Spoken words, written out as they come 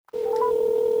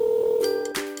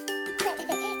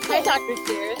Hi, Dr.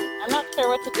 Sears. I'm not sure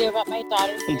what to do about my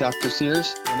daughter. Hey, Dr.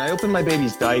 Sears. When I opened my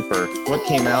baby's diaper, what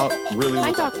came out really...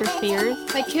 Hi, Dr. Sears.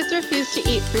 My kids refuse to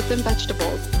eat fruits and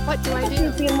vegetables. What do I do?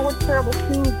 I've been seeing more terrible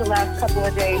things the last couple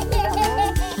of days.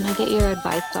 Can I get your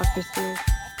advice, Dr. Sears?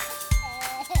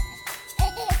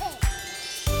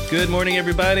 Good morning,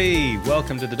 everybody.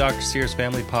 Welcome to the Dr. Sears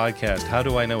Family Podcast. How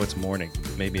do I know it's morning?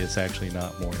 Maybe it's actually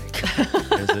not morning.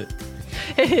 Is it?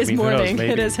 It is who knows? morning.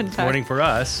 Maybe It is, in it's fact. morning for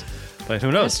us, but who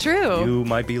knows? That's true. You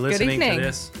might be listening to evening.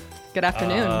 this Good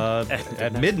afternoon.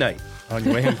 at midnight on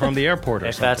your way home from the airport or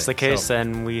If something. that's the case, So,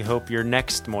 then we hope your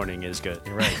next morning is good.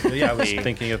 you're right. Yeah, I was The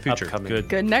thinking of future. upcoming.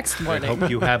 Good next I morning. hope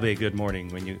you have a good morning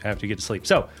when you have to get to sleep.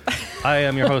 So, I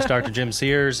am your host, Dr. Jim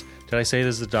Sears. Did I say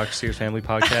this is the Dr. Sears Family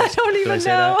Podcast? I don't even Did I say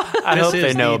know. that? I This hope they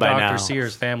is know the by Dr. now.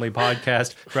 Sears Family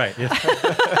Podcast. Right.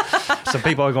 Some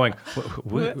people are going,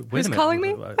 wait Who's a minute. calling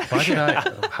me? Why did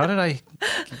I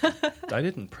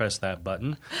didn't press that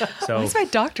button. So, Who's my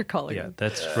doctor calling? yeah,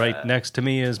 that's right. Next to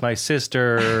me is my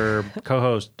sister,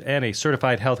 co-host, and a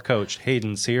certified health coach,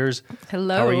 Hayden Sears.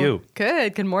 Hello. How are you?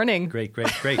 Good. Good morning. Great.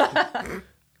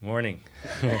 Morning.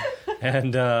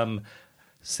 And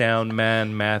sound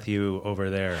man Matthew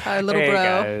over there. Our little hey bro.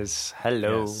 guys,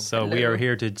 hello. Yes, so we are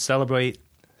here to celebrate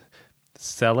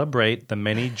the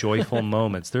many joyful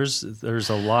moments. There's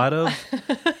a lot of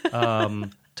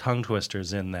tongue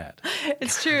twisters in that.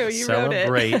 It's true. You wrote it.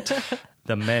 Celebrate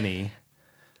the many.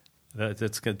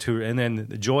 That's good too. And then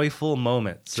the joyful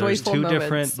moments. There's Joyful two moments.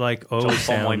 different Joyful sounds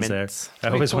there. moments. I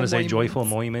always want to say joyful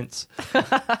moments.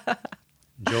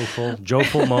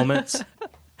 Joyful moments.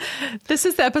 This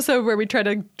is the episode where we try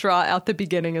to draw out the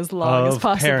beginning as long as Of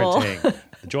possible. parenting.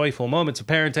 The joyful moments of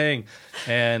parenting.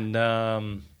 And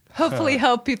Hopefully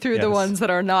help you through the Yes. ones that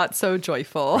are not so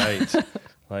joyful. right.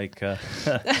 Like I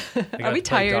got we to play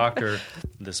tired? doctor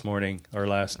this morning or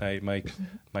last night.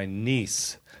 My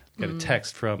niece got a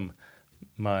text from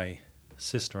my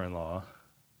sister-in-law.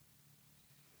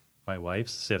 My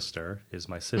wife's sister is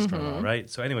my sister-in-law, Mm-hmm. right?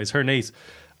 So anyways, her niece,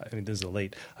 I mean, this is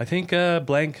late. I think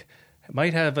blank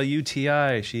might have a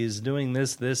UTI. She's doing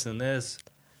this, and this.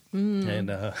 And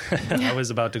I was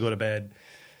about to go to bed,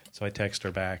 so I text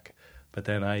her back. But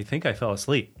then I think I fell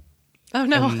asleep. Oh,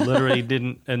 no. And literally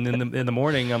didn't. And in the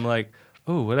morning, I'm like,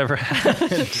 oh, whatever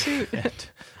happened. Shoot.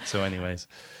 So anyways,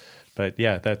 but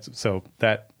yeah,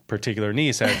 that particular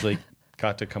niece actually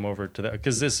got to come over to that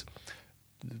because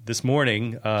this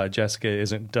morning Jessica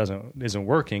isn't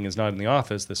working, is not in the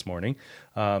office this morning,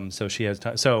 so she has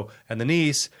time. So and the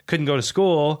niece couldn't go to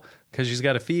school because she's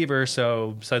got a fever.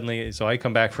 So I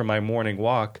come back from my morning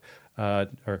walk, or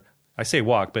I say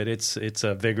walk, but it's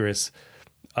a vigorous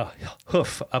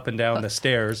hoof up and down the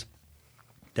stairs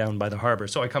down by the harbor.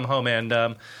 So I come home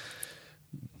and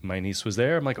my niece was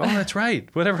there. I'm like, oh, that's right.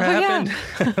 Whatever happened.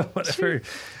 Yeah. Whatever.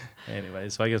 Anyway,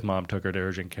 so I guess mom took her to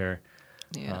urgent care.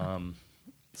 Yeah.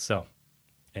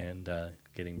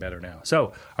 Getting better now. So,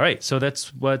 all right. So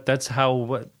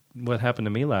what happened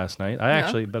to me last night.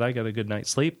 But I got a good night's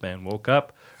sleep and woke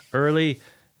up early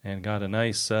and got a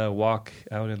nice walk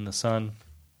out in the sun.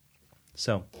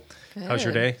 So, how's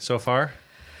your day so far?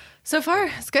 So far,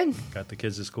 it's good. Got the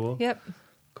kids to school? Yep.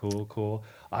 Cool.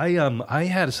 I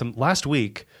had last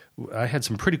week. I had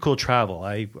some pretty cool travel.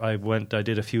 I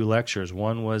did a few lectures.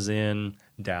 One was in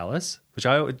Dallas,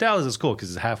 Dallas is cool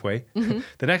because it's halfway. Mm-hmm.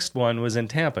 The next one was in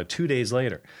Tampa 2 days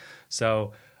later.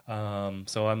 So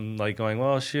I'm like going,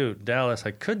 well, shoot, Dallas,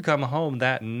 I could come home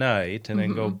that night and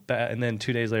then go back, and then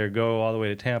 2 days later go all the way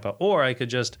to Tampa, or I could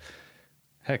just,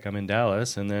 I'm in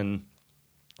Dallas and then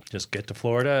just get to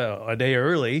Florida a day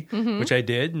early, which I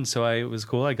did, and so it was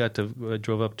cool. I got to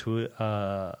drove up to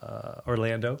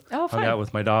Orlando, Oh, fun. hung out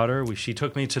with my daughter. She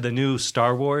took me to the new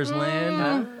Star Wars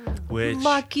land, which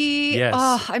Lucky. Yes.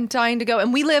 Oh, I'm dying to go.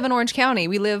 And we live in Orange County.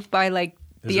 We live by like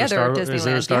the other Disneyland. Is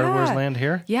there a Star Wars Yeah. land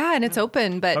here? Yeah, and it's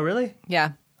open, but Oh, really?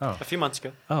 yeah. A few months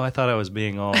ago. Oh, I thought I was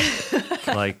being all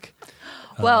like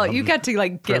Well, you got to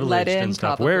like get let privileged in and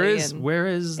stuff. probably. Where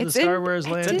is and the it's Star in- Wars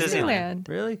land? It's It's Disneyland.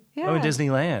 Really? Yeah. Oh,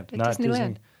 Disneyland, At not Disneyland.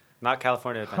 Disney. Not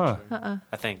California Adventure.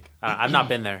 I think. I've not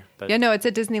been there, but Yeah, no, it's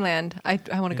at Disneyland. I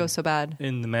want to go so bad.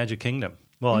 In the Magic Kingdom.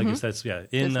 Well, I guess that's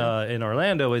in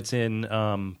Orlando. It's in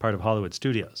part of Hollywood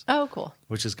Studios, Oh, cool.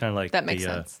 which is kind of like That makes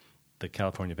sense. The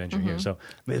California Adventure here. So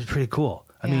it's pretty cool.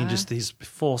 I mean, Yeah. just these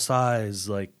full size,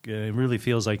 like it really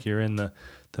feels like you're in the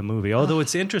movie. Although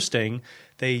it's interesting,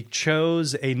 they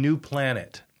chose a new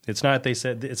planet. It's not. They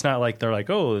said it's not like they're like,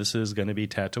 oh, this is going to be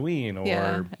Tatooine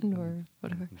or or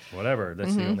whatever. whatever.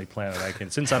 That's the only planet I can.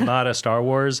 Since I'm not a Star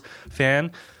Wars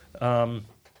fan, I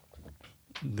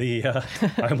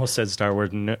almost said Star Wars.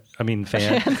 Fan.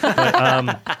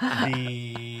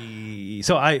 But,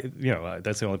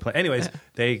 that's the only plan. Anyways,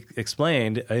 they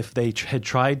explained if they had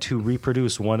tried to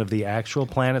reproduce one of the actual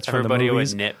planets Everybody from the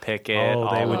movies, would nitpick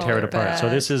it. they would tear it apart. bad. So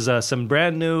this is some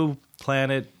brand new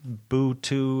planet, Boo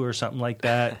 2 or something like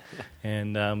that.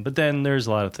 And but then there's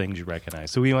a lot of things you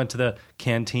recognize. So we went to the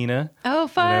cantina. Oh,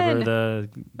 fun. Whatever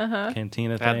the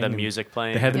cantina They had thing. the and music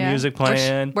playing. They had the Yeah. music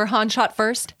playing. Where Han shot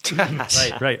first.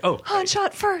 Right. Oh, Han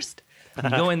shot first. you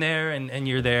go in there and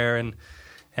you're there and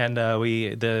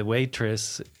the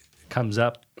waitress comes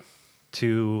up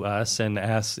to us and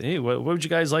asks, "Hey, what would you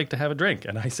guys like to have a drink?"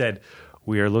 And I said,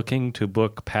 "We are looking to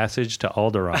book passage to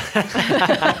Alderaan."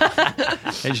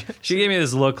 And she gave me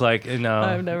this look like, no,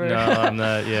 I've never- no, I'm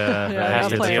not. Yeah, Yeah, right. I'll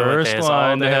It's the play with first this all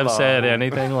one to day have said long.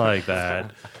 anything like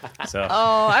that. So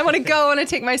Oh, I want to go. I want to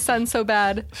take my son so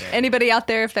bad. Anybody out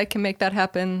there, if that can make that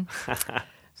happen,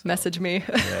 message me.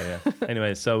 yeah.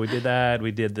 Anyway, so we did that.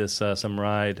 We did this some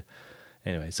ride.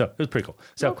 Anyway, so it was pretty cool.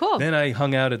 So Oh, cool. Then I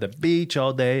hung out at the beach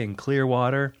all day in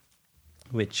Clearwater,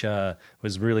 which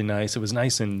was really nice. It was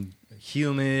nice and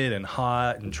humid and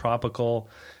hot and tropical,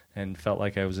 and felt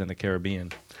like I was in the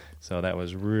Caribbean. So that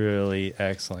was really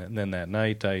excellent. And then that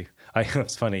night, I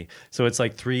it's funny. So it's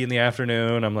like 3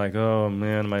 p.m. I'm like, oh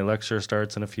man, my lecture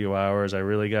starts in a few hours. I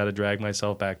really got to drag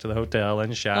myself back to the hotel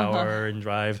and shower and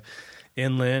drive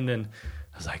inland. And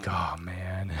I was like, oh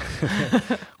man,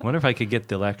 I wonder if I could get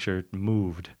the lecture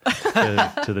moved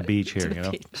to the beach here.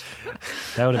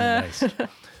 That would have been nice.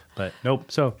 But nope.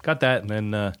 So got that, and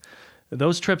then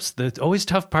those trips. The always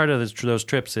tough part of those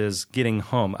trips is getting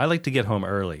home. I like to get home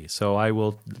early, so I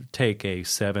will take a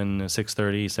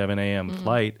 6:30, 7 a.m.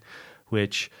 flight,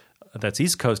 which that's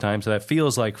East Coast time, so that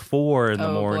feels like 4 in the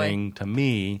morning to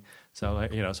me. So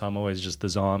so I'm always just the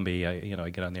zombie. I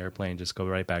get on the airplane, just go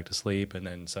right back to sleep, and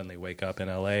then suddenly wake up in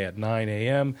LA at 9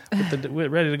 a.m.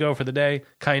 ready to go for the day,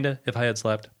 kinda if I had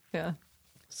slept. Yeah.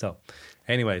 So,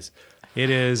 anyways, it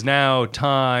is now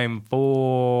time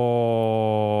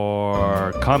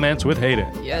for comments with Hayden.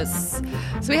 Yes.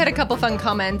 So we had a couple fun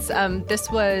comments. This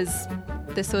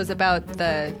was about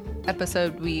the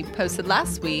episode we posted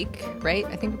last week, right?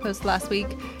 I think we posted last week,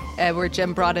 where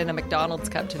Jim brought in a McDonald's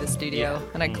cup to the studio,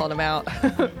 and I called him out.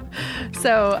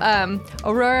 So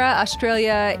Aurora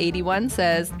Australia 81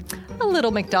 says, "A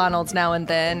little McDonald's now and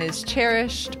then is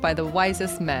cherished by the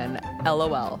wisest men.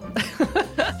 LOL."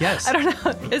 Yes. I don't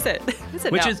know. Is it? Is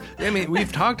it Which now? is,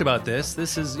 we've talked about this.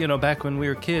 This is, back when we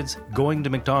were kids, going to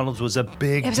McDonald's was a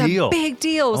big It was deal. a big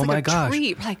deal. It was oh like my a gosh.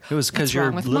 treat. Like, it was because what's your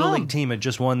wrong with Little Mom? League team had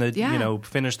just won the, Yeah.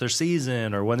 finished their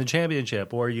season or won the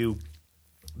championship, or you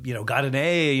got an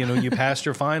A, you passed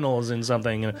your finals in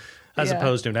something, as Yeah.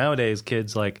 opposed to nowadays,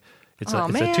 kids like, it's Oh, a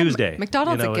man, Tuesday.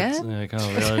 McDonald's It's again? like, oh,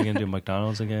 really? You're going to do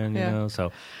McDonald's again? Yeah.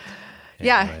 So.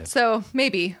 Yeah, anyway. so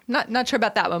maybe. Not sure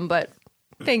about that one, but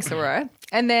thanks, Aurora.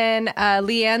 And then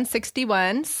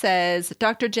Leanne61 says,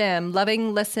 "Dr. Jim,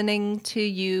 loving listening to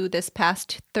you this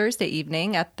past Thursday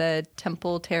evening at the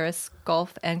Temple Terrace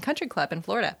Golf and Country Club in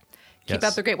Florida. Keep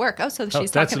Yes. up the great work." Oh, so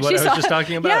she's That's talking. what she I was saw, just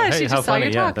talking about. Yeah, Hey, she how just saw funny.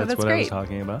 your Yeah, talk. that's That's what I was great.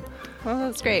 talking about. Well,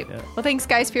 that's great. Well, thanks,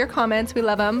 guys, for your comments. We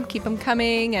love them. Keep them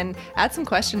coming and add some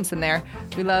questions in there.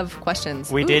 We love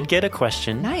questions. We Ooh, did get a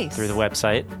question Nice. through the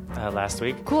website last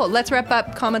week. Cool. Let's wrap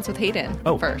up comments with Hayden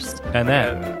first. And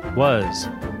that was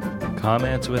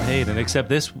comments with Hayden, except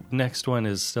this next one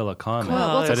is still a comment.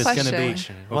 Well, what's but a it's going to be,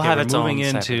 question? We'll have we're its moving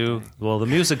own into, separate well, the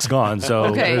music's gone, so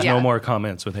Okay, there's yeah. no more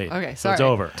comments with Hayden. Okay, So sorry. it's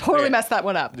over. Totally messed that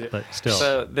one up. But still.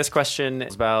 So this question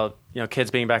is about kids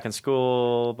being back in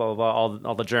school, blah blah blah,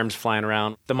 all the germs flying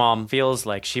around. The mom feels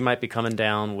like she might be coming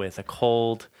down with a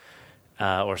cold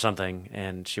or something,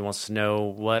 and she wants to know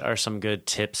what are some good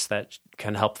tips that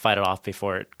can help fight it off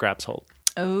before it grabs hold.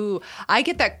 Oh, I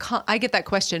get that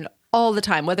question all the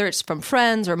time, whether it's from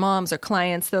friends or moms or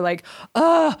clients. They're like,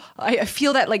 "Oh, I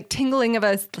feel that like tingling of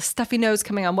a stuffy nose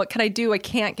coming on. What can I do? I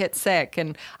can't get sick."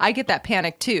 And I get that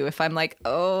panic too. If I'm like,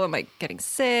 "Oh, am I getting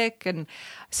sick?" And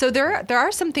so there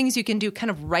are some things you can do kind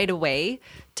of right away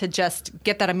to just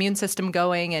get that immune system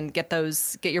going and get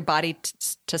your body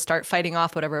to start fighting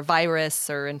off whatever virus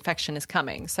or infection is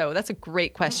coming. So that's a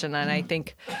great question, and I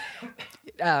think,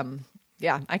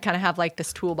 I kind of have like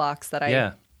this toolbox that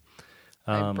I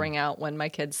bring out when my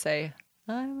kids say,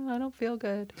 I don't feel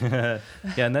good. Yeah,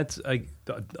 and that's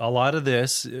a lot of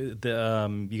this you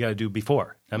got to do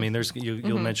before. I mean,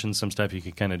 you'll mention some stuff you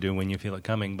can kind of do when you feel it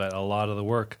coming, but a lot of the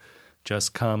work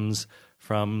just comes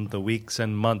from the weeks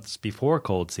and months before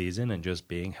cold season and just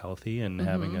being healthy and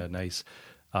having a nice,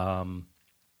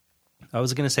 I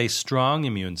was going to say strong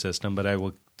immune system, but I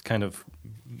will kind of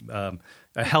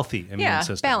a healthy immune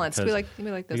system. Balanced. We like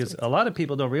those because words. a lot of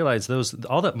people don't realize most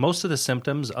of the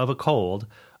symptoms of a cold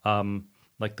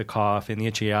like the cough and the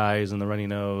itchy eyes and the runny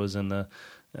nose and that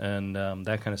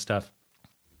kind of stuff.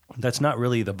 That's not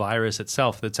really the virus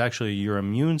itself. That's actually your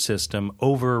immune system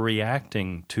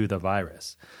overreacting to the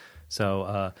virus.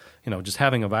 So, just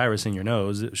having a virus in your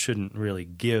nose, it shouldn't really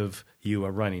give you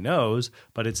a runny nose,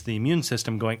 but it's the immune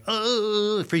system going,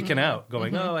 oh, freaking out,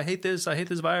 going, oh, I hate this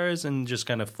virus, and just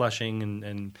kind of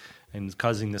flushing and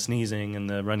causing the sneezing and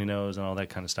the runny nose and all that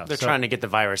kind of stuff. They're trying to get the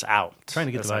virus out. Trying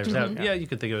to get the virus out. Yeah, you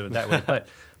could think of it that way.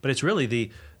 But it's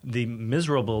really the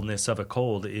miserableness of a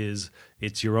cold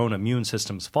it's your own immune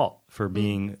system's fault for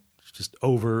being just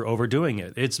overdoing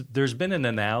it. There's been an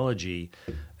analogy,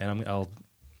 and I'll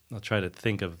try to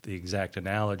think of the exact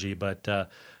analogy, but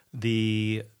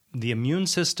the immune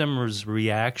system's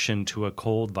reaction to a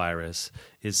cold virus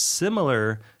is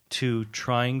similar to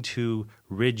trying to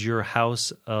rid your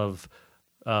house of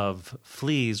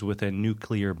fleas with a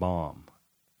nuclear bomb.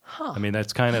 I mean,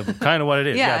 that's kind of what it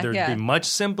is. There'd be much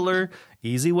simpler,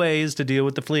 easy ways to deal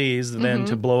with the fleas than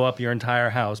to blow up your entire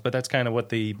house. But that's kind of what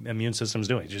the immune system's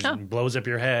doing. It just blows up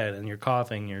your head and you're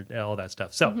coughing, all that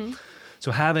stuff. So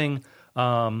having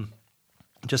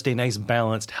just a nice,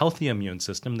 balanced, healthy immune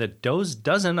system that does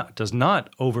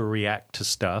not overreact to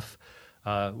stuff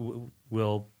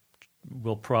will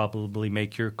probably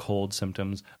make your cold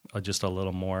symptoms just a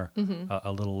little more,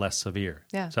 a little less severe.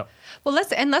 Yeah. So, well,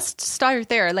 let's start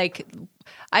there. Like,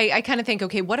 I kind of think,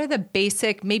 okay, what are the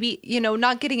basic? Maybe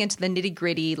not getting into the nitty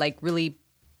gritty, like really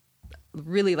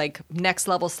like next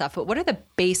level stuff, but what are the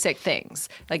basic things?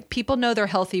 Like, people know they're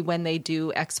healthy when they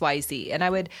do X, Y, Z, and I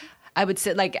would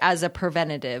say, like, as a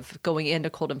preventative going into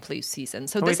cold and flu season.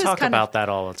 So we talk about that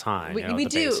all the time. We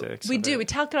do. We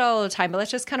talk about it all the time, but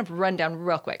let's just kind of run down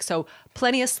real quick. So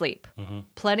plenty of sleep,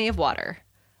 plenty of water,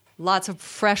 lots of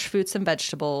fresh fruits and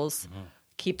vegetables,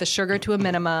 keep the sugar to a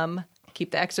minimum,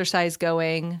 keep the exercise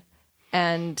going,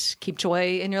 and keep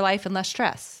joy in your life and less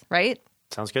stress, right?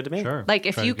 Sounds good to me. Sure. Like,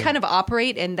 if you kind of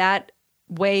operate in that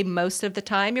way most of the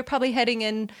time, you're probably heading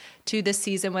into this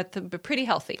season with pretty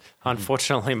healthy.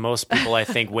 Unfortunately, most people, I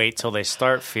think, wait till they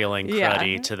start feeling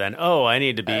cruddy to then, I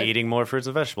need to be eating more fruits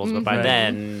and vegetables. But by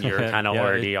then, you're kind of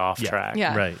already off track.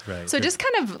 Yeah. Right. So just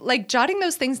kind of like jotting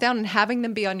those things down and having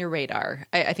them be on your radar,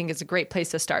 I think is a great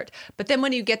place to start. But then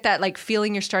when you get that like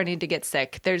feeling you're starting to get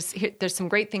sick, there's some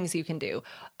great things you can do.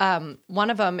 One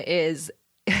of them is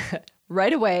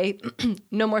right away,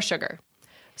 no more sugar.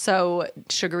 So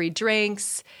sugary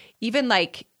drinks, even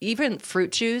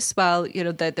fruit juice, while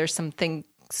there's some things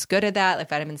good at that, like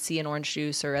vitamin C in orange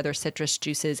juice or other citrus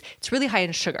juices, it's really high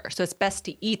in sugar. So it's best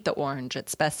to eat the orange.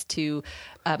 It's best to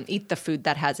eat the food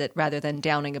that has it rather than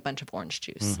downing a bunch of orange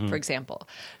juice, for example.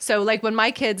 So like when my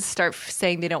kids start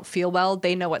saying they don't feel well,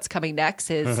 they know what's coming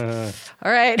next is,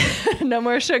 all right, no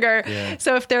more sugar. Yeah.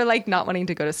 So if they're like not wanting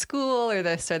to go to school or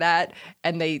this or that,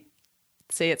 and they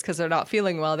say it's because they're not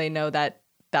feeling well, they know that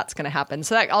that's going to happen.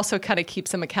 So that also kind of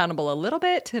keeps them accountable a little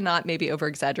bit to not maybe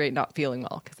over-exaggerate not feeling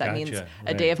well, because that means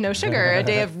a day of no sugar, a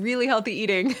day of really healthy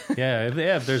eating.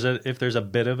 If there's a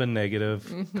bit of a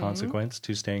negative consequence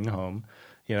to staying home,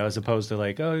 as opposed to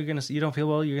like, you don't feel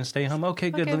well, you're gonna stay home. Okay,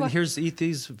 good. Here's eat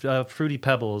these fruity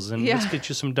pebbles and let's get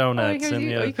you some donuts.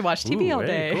 You can watch TV all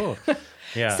day. Cool.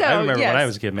 Yeah, So, I remember when I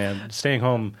was a kid, man, staying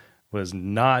home was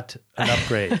not an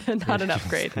upgrade. Not an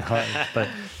upgrade. But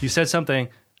you said something.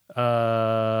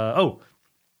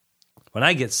 When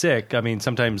I get sick, I mean,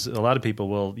 sometimes a lot of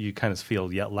people you kind of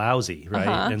feel lousy,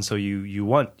 right? And so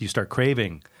you start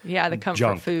craving the comfort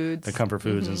junk, foods. the comfort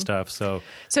foods and stuff. So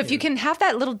if you can have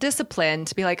that little discipline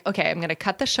to be like, okay, I'm going to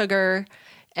cut the sugar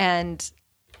and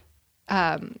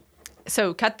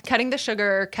so cutting the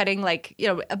sugar, cutting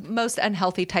most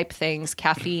unhealthy type things,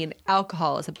 caffeine,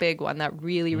 alcohol is a big one that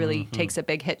really, really takes a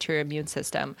big hit to your immune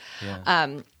system.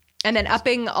 Yeah. And then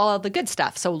upping all the good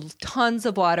stuff. So tons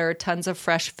of water, tons of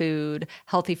fresh food,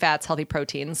 healthy fats, healthy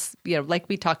proteins, like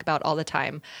we talk about all the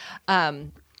time.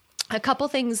 A couple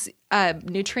things,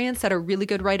 nutrients that are really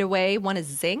good right away. One is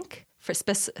zinc, for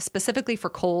specifically for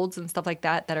colds and stuff like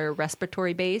that are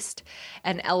respiratory based,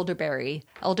 and elderberry.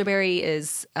 Elderberry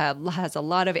has a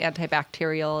lot of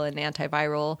antibacterial and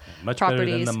antiviral much properties.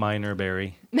 Better than the minor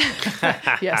berry.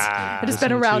 Yes, it has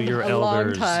been around a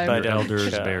long time. But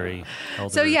elderberry.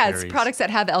 So it's products that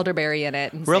have elderberry in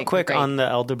it. And real quick on the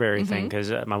elderberry thing,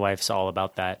 because my wife's all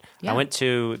about that. Yeah. I went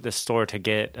to the store to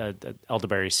get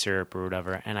elderberry syrup or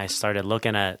whatever, and I started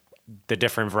looking at the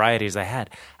different varieties I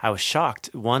had. I was shocked.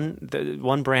 One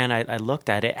brand I looked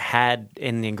at, it had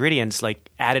in the ingredients like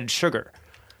added sugar.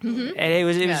 And it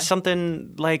was Yeah.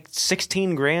 something like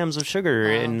 16 grams of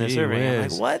sugar in the Gee serving. I'm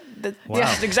whiz. like, what? Wow.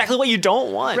 That's exactly what you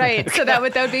don't want. Right. So that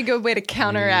would be a good way to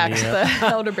counteract the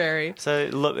elderberry. So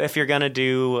look, if you're gonna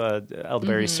do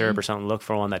elderberry syrup or something, look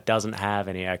for one that doesn't have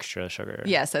any extra sugar.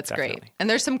 Yes, that's great. Definitely. And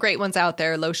there's some great ones out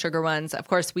there, low sugar ones. Of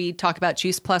course, we talk about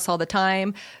Juice Plus all the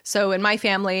time. So in my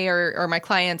family or my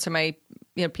clients or my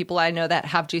people I know that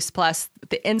have Juice Plus,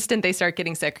 the instant they start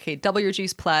getting sick, okay, double your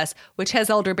Juice Plus, which has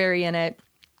elderberry in it.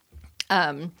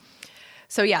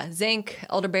 So yeah, zinc,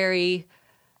 elderberry.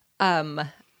 I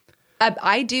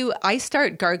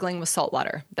start gargling with salt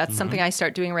water. That's something I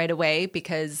start doing right away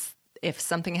because if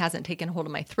something hasn't taken hold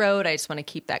of my throat, I just want to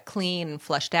keep that clean and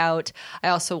flushed out. I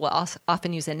also will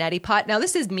often use a neti pot. Now,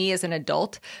 this is me as an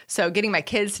adult, so getting my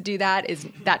kids to do that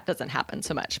doesn't happen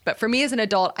so much. But for me as an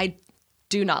adult, I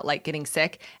do not like getting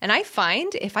sick. And I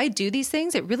find if I do these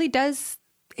things,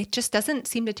 it just doesn't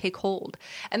seem to take hold.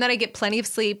 And then I get plenty of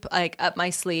sleep, like up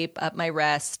my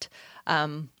rest.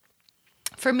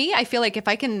 For me, I feel like if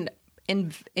I can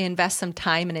invest some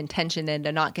time and intention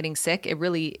into not getting sick, it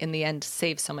really, in the end,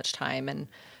 saves so much time and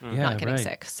not getting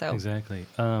sick. So exactly.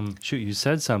 Shoot, you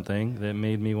said something that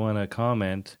made me want to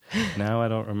comment. Now I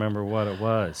don't remember what it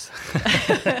was.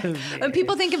 when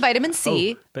people think of vitamin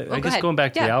C, but I go guess ahead. going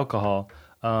back to Yeah. the alcohol,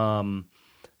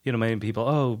 many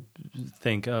people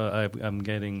think I'm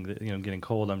getting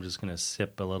cold. I'm just going to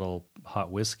sip a little hot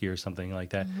whiskey or something like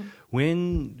that. Mm-hmm.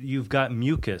 When you've got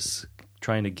mucus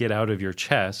trying to get out of your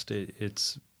chest,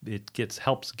 it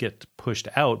helps get pushed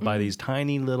out by these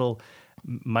tiny little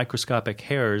microscopic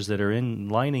hairs that are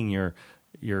lining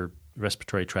your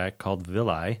respiratory tract called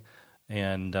villi,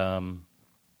 and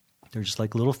they're just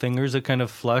like little fingers that kind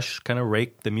of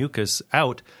rake the mucus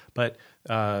out. But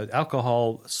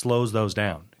alcohol slows those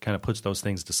down, kind of puts those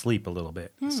things to sleep a little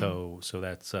bit. So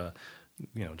that's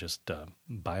just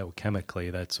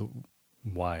biochemically, that's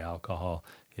why alcohol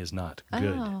is not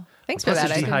good. Oh, thanks Plus for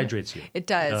that. It dehydrates you. It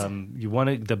does.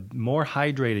 The more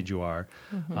hydrated you are,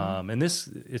 and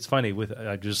it's funny.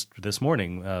 Just this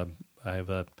morning, I have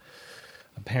a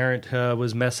parent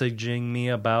was messaging me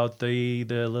about the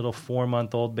little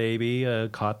 4-month-old baby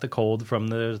caught the cold from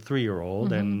the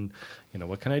 3-year-old, and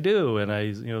what can I do? And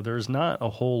there's not a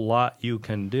whole lot you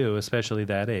can do, especially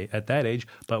at that age.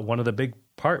 But one of the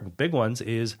big ones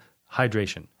is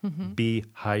hydration. Be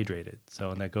hydrated.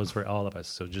 And that goes for all of us.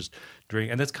 So just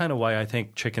drink. And that's kind of why I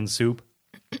think chicken soup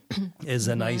is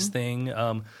a nice thing,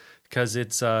 because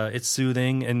it's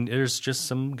soothing, and there's just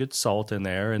some good salt in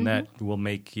there, and that will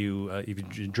make you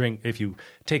if you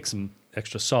take some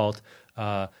extra salt,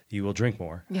 you will drink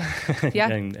more. Yeah.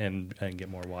 and get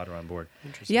more water on board.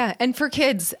 Yeah, and for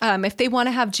kids, if they want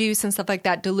to have juice and stuff like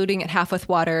that, diluting it half with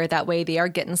water, that way they are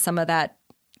getting some of that,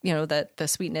 the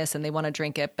sweetness, and they want to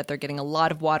drink it, but they're getting a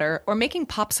lot of water. Or making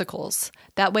popsicles.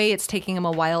 That way it's taking them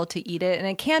a while to eat it, and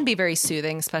it can be very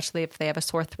soothing, especially if they have a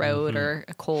sore throat or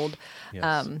a cold.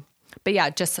 Yes. But yeah,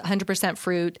 just 100%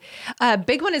 fruit.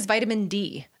 Big one is vitamin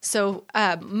D. So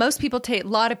a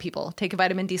lot of people take a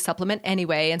vitamin D supplement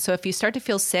anyway. And so if you start to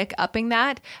feel sick, upping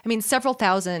that, several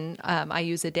thousand I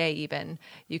use a day even,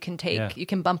 you can take, you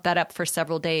can bump that up for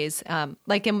several days. And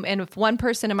if one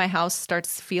person in my house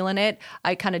starts feeling it,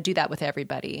 I kind of do that with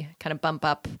everybody, kind of bump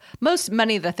up.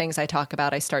 Many of the things I talk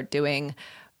about, I start doing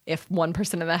if one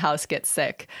person in the house gets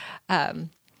sick.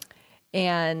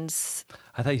 And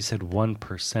I thought you said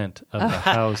 1% of the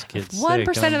house gets sick. 1%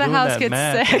 of the house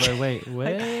gets sick. I'm like,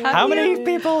 wait. How many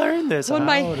people are in this? When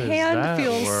my How does hand that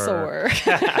feels work?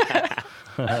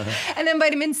 sore. And then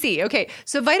vitamin C. Okay,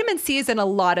 so vitamin C is in a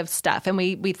lot of stuff, and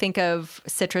we think of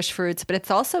citrus fruits, but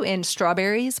it's also in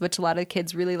strawberries, which a lot of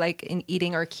kids really like in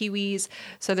eating, or kiwis.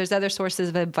 So there's other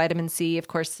sources of vitamin C. Of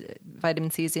course, vitamin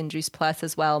C is in Juice Plus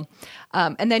as well.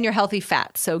 And then your healthy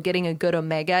fats. So getting a good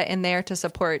omega in there to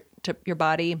support your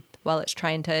body while it's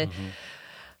trying to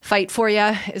fight for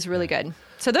you is really good.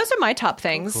 So those are my top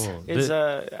things. Cool.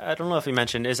 I don't know if you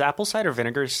mentioned, is apple cider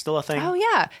vinegar still a thing? Oh,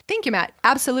 yeah. Thank you, Matt.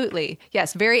 Absolutely.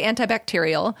 Yes, very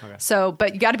antibacterial. Okay. So,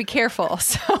 but you got to be careful.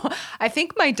 So I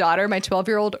think my daughter, my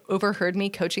 12-year-old, overheard me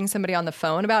coaching somebody on the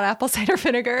phone about apple cider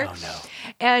vinegar. Oh, no.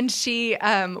 And she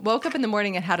woke up in the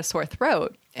morning and had a sore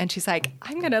throat. And she's like,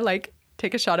 I'm going to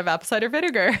take a shot of apple cider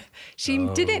vinegar. She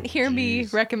didn't hear me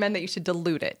recommend that you should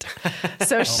dilute it.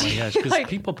 So Oh my gosh, because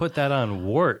people put that on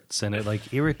warts, and it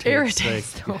irritates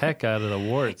the heck out of the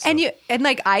warts. And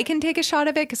I can take a shot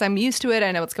of it because I'm used to it.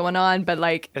 I know what's going on, but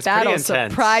it's that'll pretty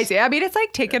intense. surprise you. It's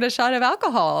like taking a shot of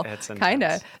alcohol. It's kind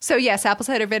of. intense. So yes, apple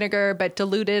cider vinegar, but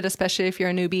diluted, especially if you're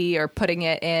a newbie, or putting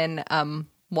it in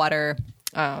water.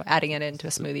 Oh, adding it into a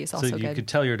smoothie is also so you good. could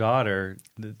tell your daughter,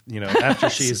 that, after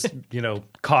she's,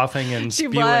 coughing and She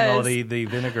spewing all was. the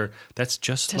vinegar, that's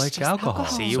just like just alcohol.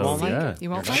 alcohol. See, you won't like it. You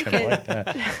won't you're not like gonna it. like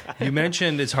that. You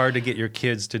mentioned it's hard to get your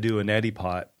kids to do a neti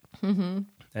pot. Mm-hmm.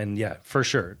 And yeah, for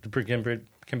sure. It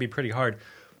can be pretty hard.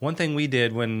 One thing we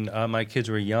did when my kids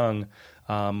were young,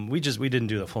 we didn't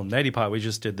do the full neti pot. We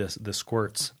just did the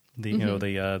squirts,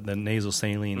 the nasal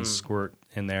saline squirt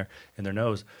in their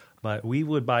nose. But we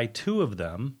would buy 2 of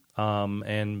them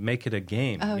and make it a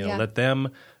game. Oh, yeah. Let them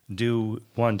do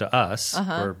one to us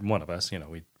or one of us.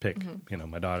 We'd pick.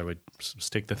 My daughter would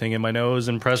stick the thing in my nose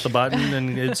and press the button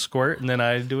and it'd squirt, and then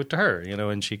I'd do it to her.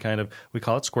 And she we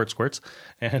call it squirts,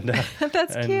 and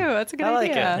That's cute. That's a good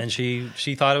like idea. and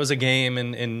she thought it was a game,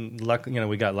 and luck,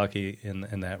 we got lucky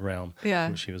in that realm. Yeah,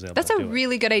 where she was able. That's to a do it.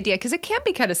 really good idea because it can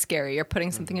be kind of scary. You're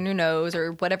putting something in your nose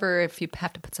or whatever. If you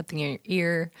have to put something in your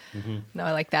ear, no,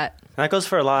 I like that. And that goes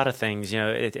for a lot of things.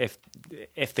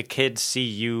 If the kids see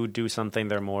you do something,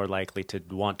 they're more likely to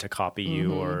want to copy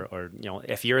you, or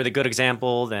if you're the good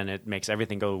example, then it makes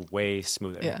everything go way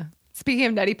smoother. Yeah. Speaking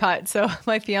of neti pot, so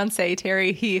my fiance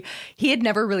Terry, he had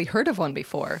never really heard of one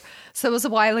before. So it was a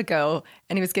while ago,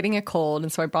 and he was getting a cold,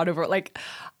 and so I brought over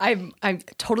I'm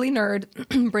totally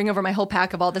nerd, bring over my whole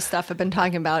pack of all this stuff I've been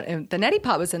talking about, and the neti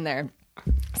pot was in there.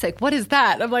 It's like, what is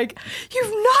that? I'm like,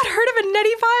 you've not heard of a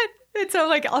neti pot? And so I'm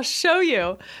like, I'll show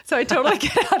you. So I totally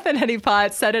get out the neti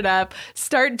pot, set it up,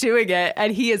 start doing it,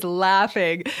 and he is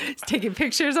laughing. He's taking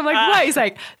pictures. I'm like, what? He's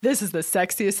like, this is the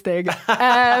sexiest thing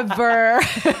ever.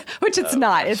 Which it's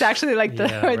not. It's actually like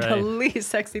the least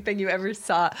sexy thing you ever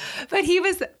saw. But he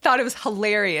thought it was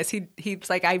hilarious. He's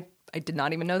like, I did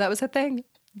not even know that was a thing.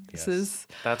 This is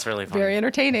That's really funny. very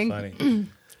entertaining. Funny.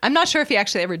 I'm not sure if he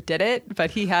actually ever did it, but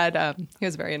he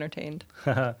was very entertained.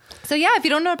 So yeah, if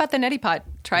you don't know about the neti pot,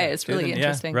 try it. It's really Yeah,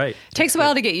 interesting. right. Takes a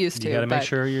while to get used to. You got to make but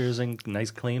sure you're using nice,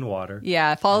 clean water.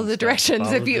 Yeah, follow the directions.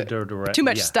 Follow If you too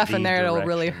much stuff in there, it'll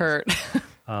really hurt.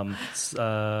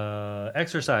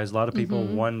 Exercise. A lot of people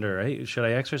wonder, hey, should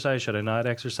I exercise? Should I not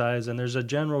exercise? And there's a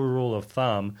general rule of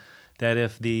thumb that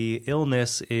if the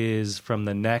illness is from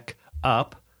the neck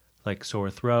up, like sore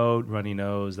throat, runny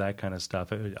nose, that kind of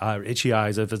stuff, itchy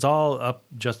eyes, if it's all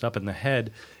just up in the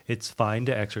head, it's fine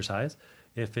to exercise.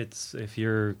 If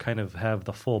you're kind of have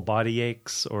the full body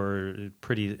aches or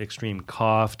pretty extreme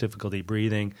cough, difficulty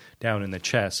breathing down in the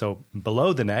chest, so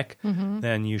below the neck,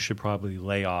 then you should probably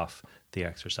lay off the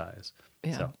exercise.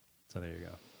 Yeah. So there you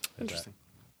go. Interesting.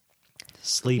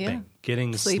 Sleeping. Yeah.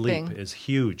 Getting Sleeping. sleep is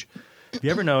huge. Have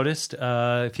you ever noticed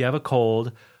if you have a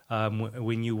cold,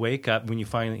 when you wake up, when you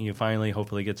finally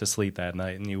hopefully get to sleep that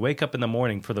night, and you wake up in the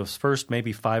morning, for those first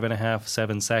maybe 5.5,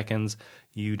 7 seconds,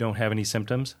 you don't have any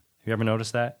symptoms? Have you ever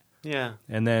noticed that? Yeah.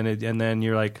 And then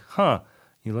you're like, huh.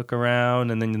 You look around,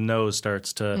 and then the nose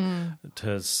starts to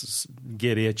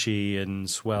get itchy and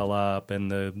swell up,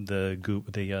 and the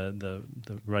goop, the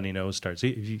runny nose starts.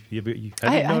 Have you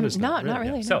noticed that? Not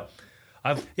really. So,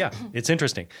 it's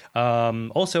interesting.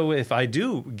 Also, if I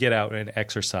do get out and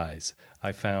exercise,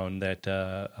 I found that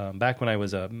back when I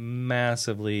was a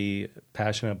massively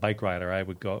passionate bike rider, I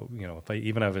would go.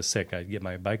 Even if I was sick, I'd get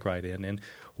my bike ride in, and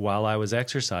while I was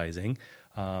exercising.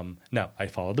 Now, I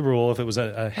followed the rule. If it was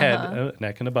a head,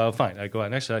 neck and above, fine. I'd go out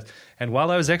and exercise. And while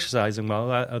I was exercising,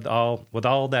 with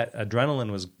all that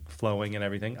adrenaline was flowing and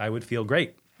everything, I would feel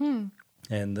great. And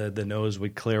the nose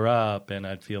would clear up, and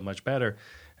I'd feel much better.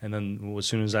 And then as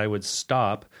soon as I would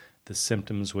stop, the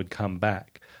symptoms would come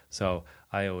back. So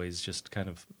I always just kind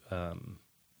of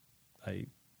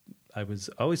I was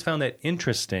always found that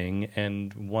interesting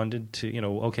and wanted to,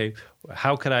 okay,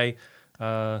 how could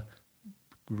I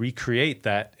recreate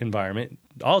that environment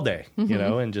all day,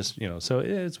 and just, so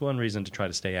it's one reason to try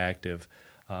to stay active,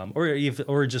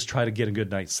 or just try to get a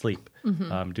good night's sleep.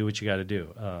 Do what you got to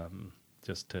do,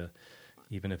 just to,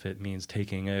 even if it means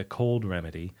taking a cold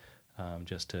remedy,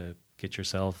 just to get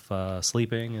yourself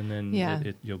sleeping, and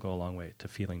then you'll go a long way to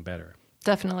feeling better.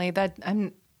 Definitely.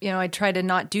 I try to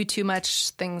not do too much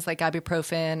things like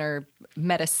ibuprofen or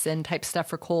medicine type stuff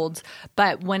for colds,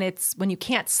 but when you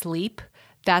can't sleep,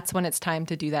 that's when it's time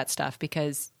to do that stuff,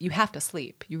 because you have to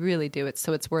sleep. You really do.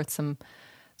 So it's worth some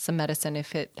medicine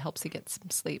if it helps you get some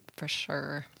sleep, for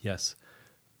sure. Yes.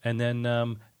 And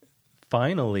then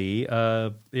finally,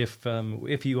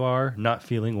 if you are not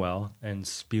feeling well and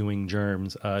spewing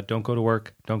germs, don't go to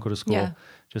work, don't go to school. Yeah.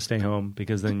 Just stay home,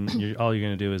 because then all you're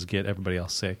going to do is get everybody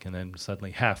else sick, and then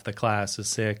suddenly half the class is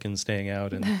sick and staying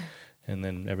out, and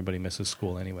then everybody misses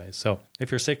school anyway. So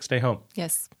if you're sick, stay home.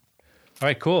 Yes. All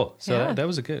right, cool. So Yeah. that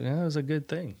was a good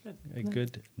thing, a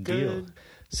good deal.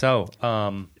 So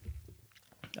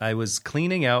I was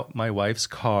cleaning out my wife's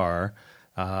car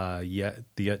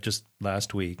just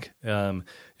last week.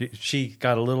 She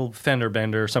got a little fender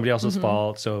bender, somebody else's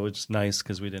fault, so it's nice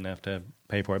because we didn't have to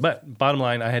pay for it. But bottom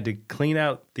line, I had to clean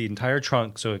out the entire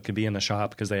trunk so it could be in the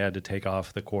shop because they had to take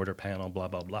off the quarter panel, blah,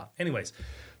 blah, blah. Anyways,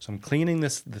 so I'm cleaning the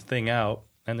thing out,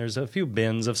 and there's a few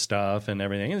bins of stuff and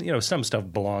everything. And, you know, some stuff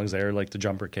belongs there, like the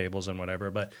jumper cables and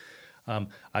whatever, but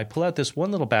I pull out this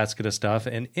one little basket of stuff,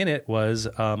 and in it was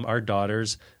our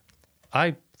daughter's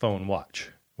iPhone watch.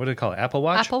 What do they call it? Apple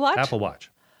Watch? Apple Watch? Apple Watch.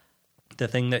 The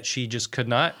thing that she just could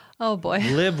not Oh boy.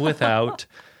 live without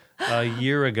a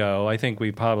year ago. I think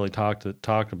we probably talked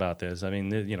about this. I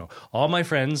mean, you know, all my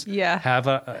friends have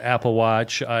an Apple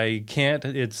Watch. I can't.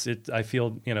 I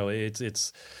feel, you know,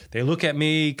 it's. They look at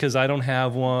me because I don't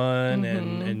have one,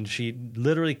 and she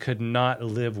literally could not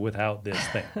live without this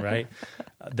thing. Right.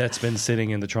 That's been sitting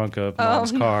in the trunk of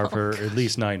Mom's car for at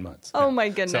least 9 months. Oh my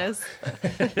goodness.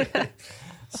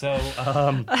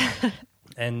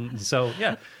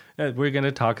 We're going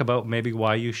to talk about maybe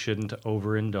why you shouldn't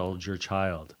overindulge your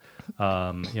child.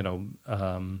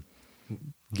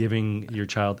 Giving your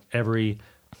child every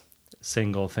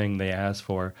single thing they ask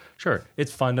for. Sure,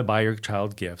 it's fun to buy your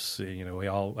child gifts. You know, we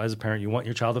all, as a parent, you want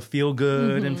your child to feel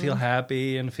good and feel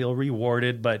happy and feel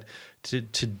rewarded, but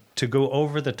to go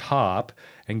over the top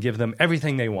and give them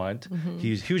everything they want,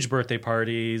 huge birthday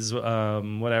parties,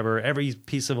 whatever, every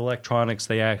piece of electronics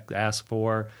they ask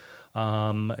for,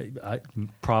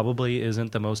 probably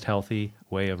isn't the most healthy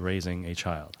way of raising a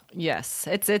child. Yes,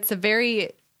 it's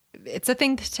a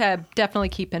thing to definitely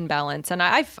keep in balance. And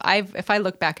if I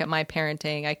look back at my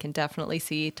parenting, I can definitely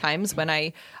see times when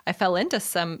I fell into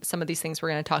some of these things we're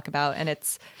going to talk about, and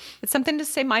it's something to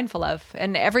stay mindful of.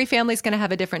 And every family's going to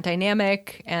have a different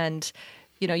dynamic, and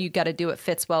you know, you got to do what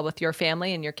fits well with your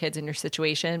family and your kids and your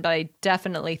situation. But I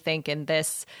definitely think in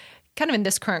this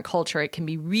current culture, it can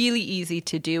be really easy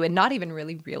to do and not even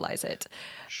really realize it.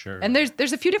 Sure. And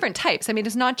there's a few different types. I mean,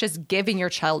 it's not just giving your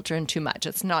children too much.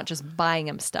 It's not just buying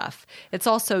them stuff. It's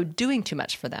also doing too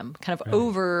much for them, kind of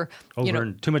over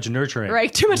too much nurturing.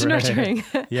 Right, too much nurturing.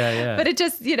 Yeah. But it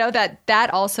just, you know, that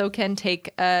also can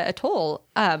take a toll.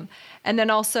 And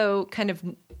then also kind of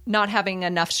not having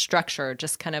enough structure,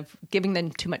 just kind of giving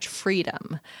them too much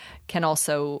freedom can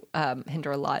also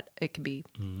hinder a lot. It can be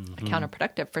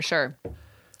counterproductive for sure.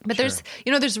 But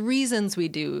there's reasons we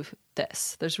do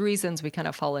this. There's reasons we kind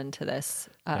of fall into this.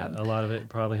 A lot of it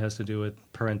probably has to do with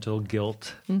parental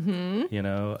guilt. You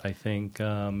know, I think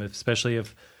especially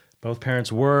if both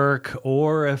parents work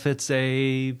or if it's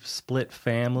a split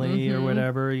family or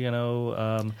whatever, you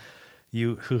know,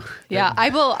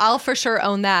 I'll for sure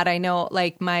own that. I know,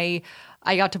 like I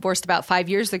got divorced about 5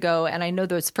 years ago, and I know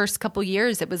those first couple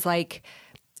years, it was like,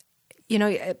 you know,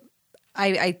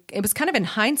 it was kind of in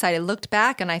hindsight. I looked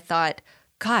back and I thought,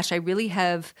 gosh, I really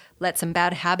have let some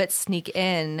bad habits sneak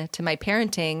in to my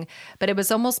parenting, but it was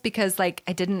almost because like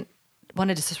I didn't want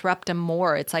to disrupt them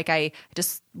more. It's like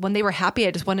when they were happy,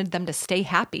 I just wanted them to stay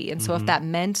happy. And so if that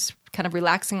meant kind of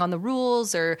relaxing on the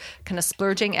rules or kind of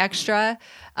splurging extra,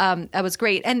 that was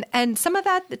great. And some of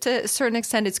that to a certain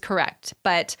extent is correct,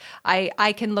 but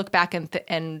I can look back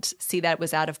and see that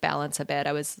was out of balance a bit.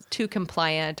 I was too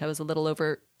compliant. I was a little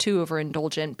too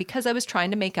overindulgent because I was trying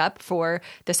to make up for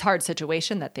this hard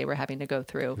situation that they were having to go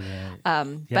through.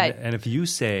 Right. And if you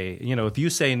say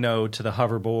no to the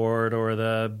hoverboard or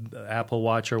the Apple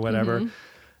Watch or whatever,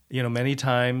 you know, many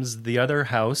times the other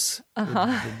house,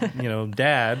 you know,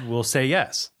 dad will say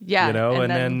yes. Yeah. You know,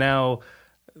 and then now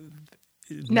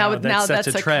that sets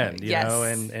a trend, you know,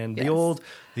 and the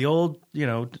old, you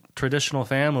know, traditional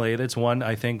family, that's one,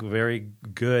 I think, very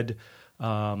good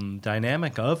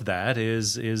dynamic of that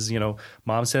is, you know,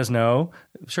 mom says no.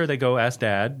 Sure, they go ask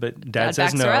dad, but dad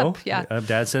says no.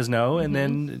 Dad says no. And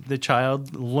then the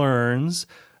child learns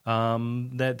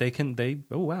that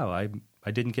oh, wow, I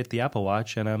didn't get the Apple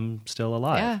Watch and I'm still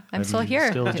alive. Yeah, I'm still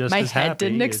here. Still just my as head happy.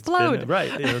 didn't explode.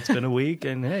 Right. You know, it's been a week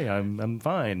and hey, I'm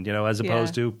fine, you know, as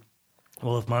opposed to,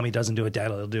 well, if mommy doesn't do it,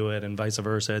 dad will do it and vice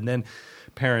versa. And then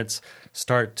parents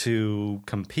start to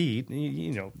compete,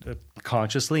 you know,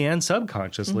 consciously and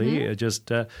subconsciously,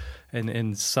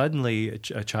 and suddenly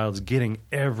a child's getting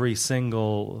every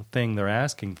single thing they're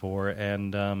asking for.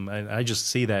 And I just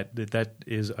see that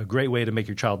is a great way to make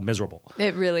your child miserable.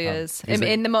 It really is.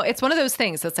 It's one of those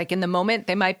things that's like in the moment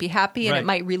they might be happy and it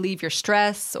might relieve your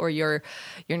stress or your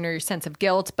sense of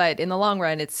guilt, but in the long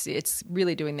run, it's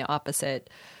really doing the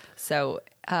opposite. So,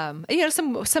 you know,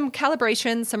 some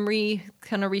calibration, some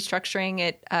kind of restructuring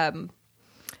it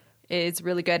is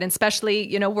really good. And especially,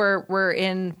 you know, we're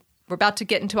in we're about to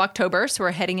get into October, so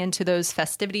we're heading into those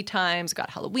festivity times. We've got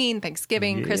Halloween,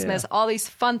 Thanksgiving, Christmas, all these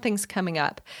fun things coming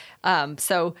up.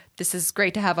 So this is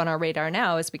great to have on our radar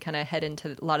now as we kind of head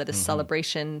into a lot of the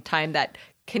celebration time that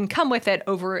can come with it,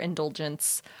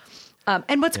 overindulgence.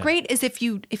 And what's great is if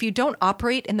you don't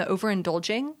operate in the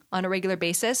overindulging on a regular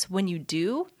basis, when you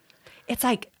do, it's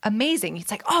like amazing.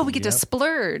 It's like, oh, we get to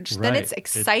splurge. Then it's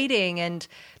exciting, and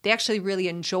they actually really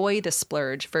enjoy the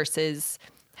splurge versus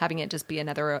having it just be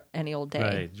another any old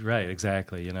day. Right,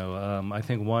 exactly. I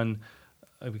think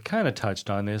we kind of touched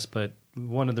on this, but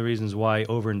one of the reasons why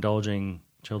overindulging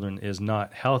children is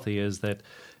not healthy is that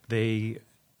they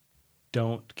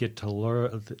don't get to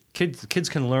learn. Kids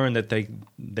can learn that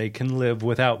they can live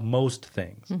without most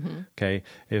things. Okay,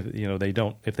 if they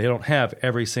don't have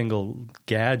every single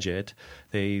gadget,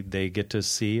 they get to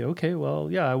see. Okay,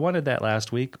 well, yeah, I wanted that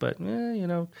last week, but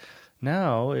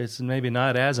now it's maybe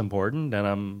not as important. And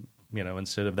I'm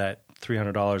instead of that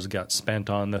 $300 got spent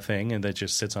on the thing and that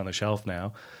just sits on the shelf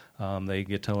now, they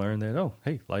get to learn that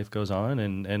hey, life goes on,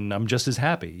 and I'm just as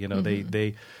happy.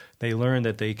 They learn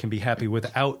that they can be happy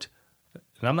without.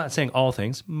 And I'm not saying all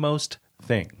things, most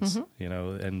things,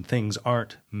 and things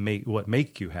aren't what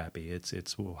make you happy.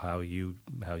 It's how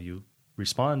you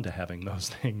respond to having those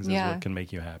things is what can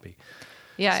make you happy.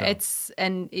 Yeah,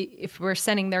 and if we're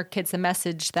sending their kids a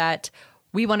message that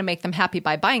we want to make them happy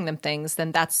by buying them things,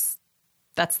 then that's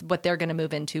what they're going to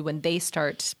move into when they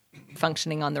start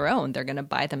functioning on their own. They're going to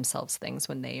buy themselves things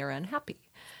when they are unhappy,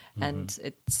 and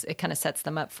it kind of sets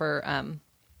them up for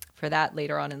that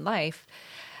later on in life.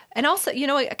 And also,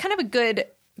 kind of a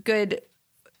good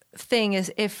thing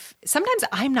is if sometimes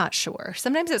I'm not sure.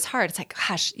 Sometimes it's hard. It's like,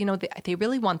 gosh, they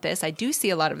really want this. I do see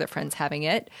a lot of their friends having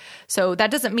it. So that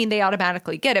doesn't mean they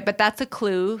automatically get it, but that's a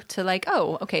clue to like,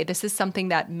 oh, okay, this is something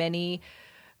that many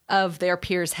of their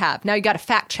peers have. Now you got to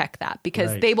fact check that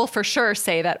because they will for sure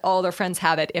say that all their friends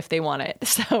have it if they want it.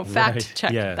 So fact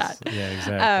check that. Yeah,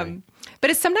 exactly. But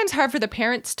it's sometimes hard for the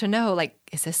parents to know, like,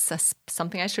 is this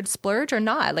something I should splurge or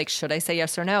not? Like, should I say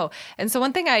yes or no? And so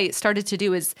one thing I started to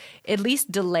do is at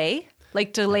least delay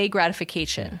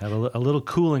gratification. Have a little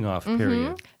cooling off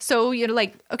period. So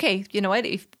like, okay, you know what?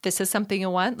 If this is something you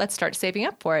want, let's start saving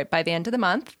up for it. By the end of the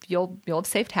month, you'll have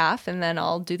saved half, and then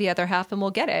I'll do the other half, and we'll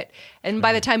get it. And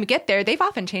by the time we get there, they've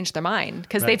often changed their mind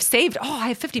because they've saved. Oh, I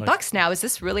have $50 now. Is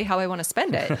this really how I want to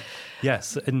spend it?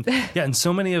 Yes, and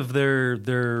so many of their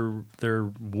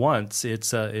wants,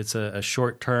 it's a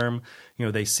short term.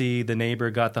 They see the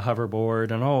neighbor got the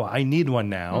hoverboard, and I need one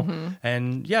now.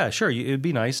 And yeah, sure, it'd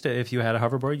be nice if you had a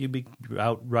hoverboard, you'd be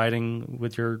out riding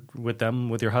with your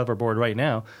hoverboard right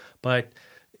now. But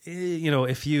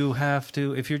if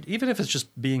even if it's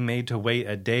just being made to wait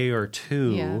a day or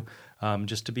two.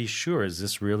 Just to be sure, is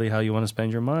this really how you want to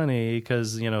spend your money?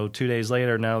 Because 2 days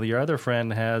later, now your other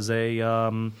friend has a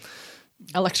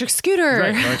electric scooter.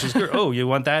 Right, electric scooter. Oh, you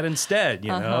want that instead?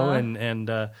 And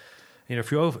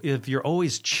if you're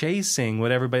always chasing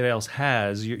what everybody else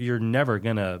has, you're never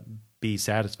gonna be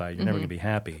satisfied. You're never gonna be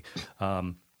happy.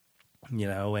 And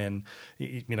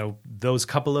those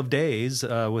couple of days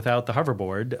without the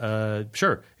hoverboard,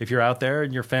 sure, if you're out there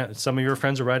and some of your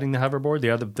friends are riding the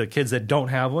hoverboard, the kids that don't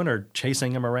have one are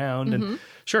chasing them around, and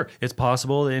sure, it's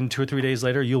possible in 2 or 3 days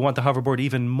later you'll want the hoverboard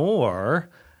even more,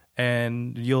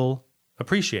 and you'll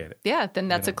appreciate it. Yeah, then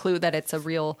that's a clue that it's a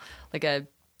real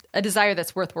a desire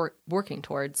that's worth working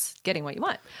towards getting what you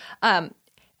want.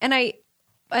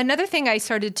 Another thing I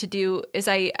started to do is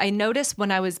I noticed when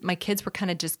my kids were kind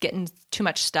of just getting too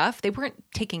much stuff, they weren't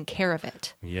taking care of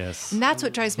it. Yes. And that's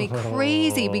what drives me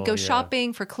crazy. We go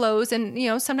shopping for clothes,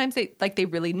 and sometimes they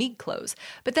really need clothes.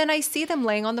 But then I see them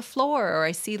laying on the floor, or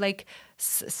I see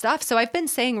stuff. So I've been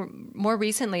saying more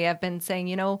recently,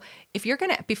 if you're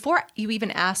going to, before you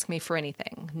even ask me for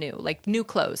anything new, like new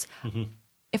clothes,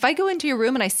 if I go into your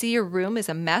room and I see your room is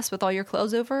a mess with all your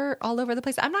clothes all over the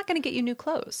place, I'm not going to get you new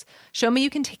clothes. Show me you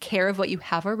can take care of what you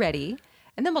have already,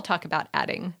 and then we'll talk about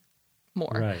adding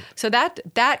more. Right. So that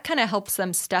kind of helps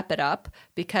them step it up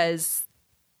because,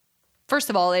 first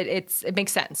of all, it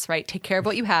makes sense, right? Take care of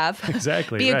what you have.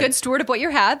 Exactly. Be a good steward of what you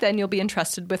have, then you'll be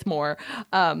entrusted with more.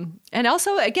 And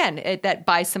also, again, that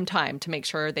buys some time to make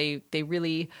sure they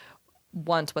really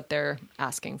want what they're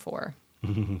asking for.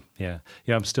 Yeah.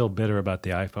 I'm still bitter about the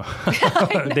iPhone.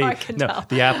 I can tell.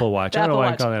 The Apple Watch. I don't know why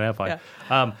I'm calling it Apple Watch.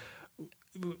 Yeah.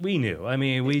 We knew. I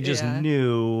mean, we just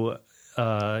knew.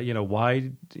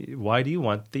 Why do you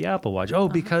want the Apple Watch? Oh,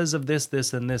 because of this,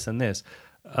 and this, and this.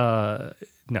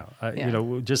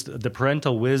 Just the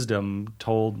parental wisdom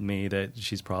told me that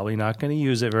she's probably not going to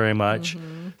use it very much.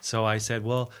 So I said,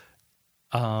 well,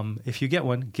 if you get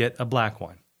one, get a black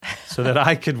one. so that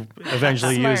I could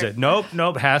eventually use Smart. it.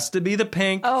 Nope, has to be the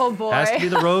pink. Oh, boy. Has to be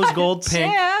the rose gold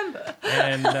pink. Jam.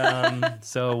 And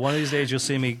so one of these days you'll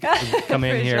see me come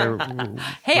in For here. sure.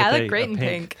 Hey, I look great in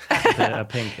pink. A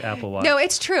pink Apple Watch. No,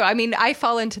 it's true. I mean, I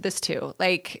fall into this too.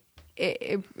 Like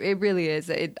it really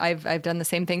is. I've done the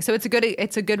same thing. So it's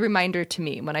a good reminder to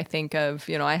me when I think of,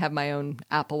 I have my own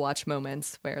Apple Watch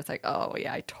moments where it's like, oh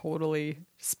yeah, I totally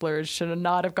splurged. Should have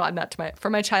not have gotten that for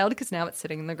my child because now it's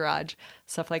sitting in the garage,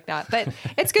 stuff like that. But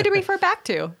it's good to refer back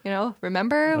to.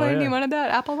 Remember when you wanted that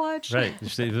Apple Watch? Right.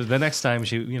 The next time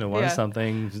she wanted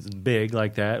something big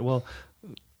like that, well,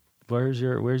 where's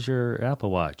your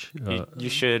Apple Watch? You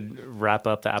should wrap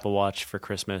up the Apple Watch for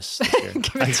Christmas this year.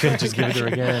 I could just give it to her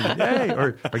again. Hey,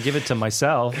 or give it to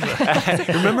myself.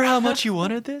 Remember how much you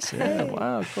wanted this? Yeah,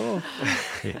 wow, cool.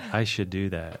 Hey, I should do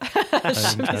that. I'm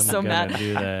so gonna mad.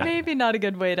 do that. Maybe not a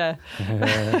good way to.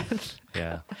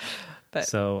 Yeah. But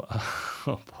So,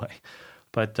 oh boy,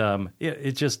 but I've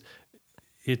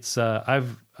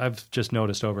just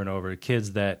noticed over and over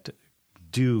kids that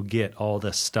do get all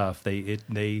this stuff.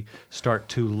 They start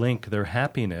to link their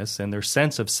happiness and their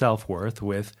sense of self-worth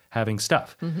with having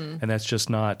stuff, and that's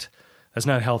not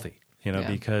healthy.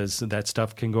 Because that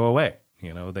stuff can go away.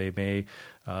 They may,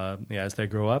 as they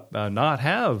grow up, not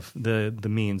have the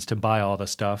means to buy all the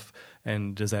stuff.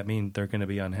 And does that mean they're going to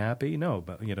be unhappy? No,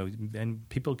 but and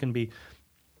people can be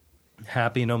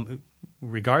happy,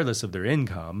 regardless of their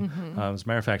income. As a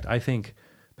matter of fact, I think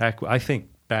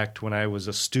back to when I was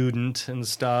a student and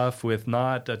stuff with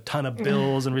not a ton of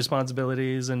bills and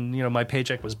responsibilities, and my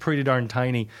paycheck was pretty darn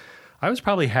tiny. I was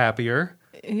probably happier.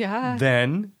 Yeah.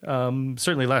 Then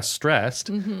certainly less stressed,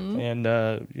 and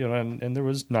and there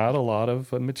was not a lot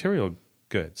of material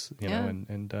goods,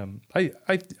 and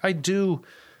I do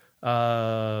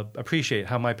appreciate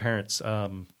how my parents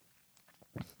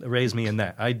raised me in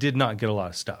that. I did not get a lot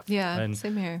of stuff. Yeah, and,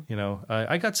 same here.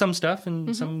 I got some stuff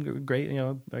and some great.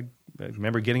 I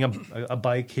remember getting a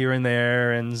bike here and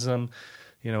there and some.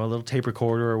 A little tape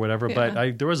recorder or whatever,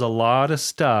 but there was a lot of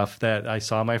stuff that I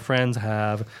saw my friends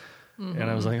have. And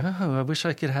I was like, oh, I wish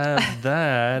I could have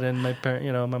that. And my parent,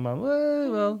 my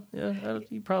mom,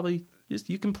 you probably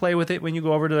you can play with it when you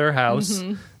go over to their house,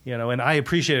 and I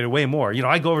appreciated it way more.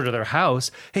 I go over to their house.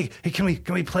 Hey, can we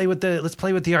play with let's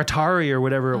play with the Atari or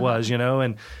whatever it was,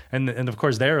 and of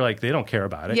course they're like, they don't care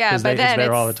about it. Yeah, but then it's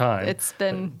there all the time. It's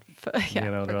been,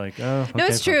 they're like, oh, okay, no,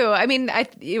 it's true. I mean,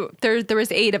 there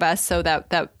was 8 of us, so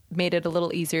that made it a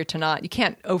little easier to not. You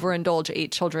can't overindulge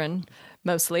 8 children.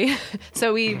 Mostly.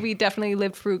 So we definitely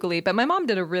lived frugally, but my mom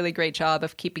did a really great job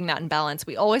of keeping that in balance.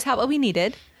 We always had what we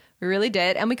needed. We really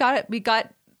did. And we got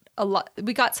a lot,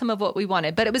 we got some of what we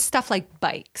wanted, but it was stuff like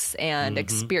bikes and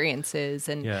experiences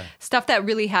and stuff that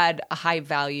really had a high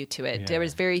value to it. Yeah. There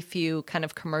was very few kind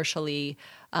of commercially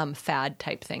fad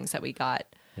type things that we got.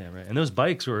 Yeah, right. And those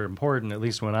bikes were important, at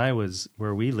least when I was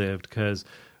where we lived, because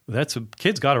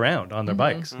kids got around on their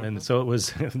bikes. And so it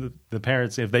was the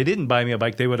parents, if they didn't buy me a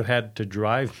bike, they would have had to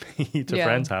drive me to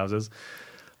friends' houses.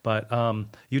 But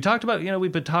you talked about,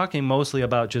 we've been talking mostly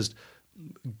about just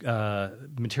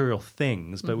material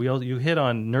things, but you hit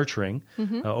on nurturing,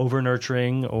 over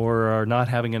nurturing, or not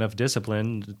having enough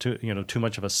discipline, too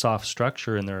much of a soft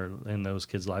structure in those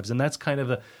kids' lives. And that's kind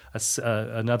of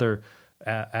another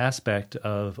aspect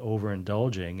of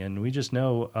overindulging. And we just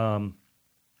know,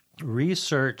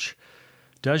 research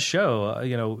does show,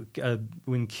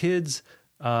 when kids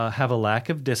have a lack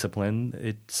of discipline,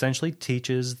 it essentially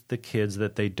teaches the kids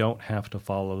that they don't have to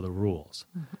follow the rules,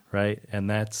 right? And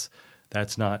that's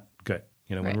not good.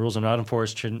 When rules are not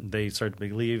enforced, they start to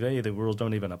believe, hey, the rules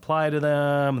don't even apply to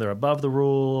them. They're above the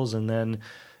rules, and then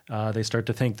they start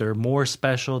to think they're more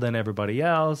special than everybody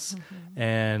else,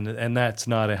 and that's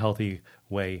not a healthy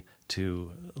way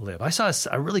to live. I saw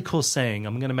a really cool saying.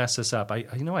 I'm going to mess this up.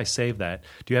 I saved that.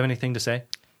 Do you have anything to say?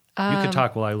 You could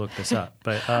talk while I look this up.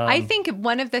 But I think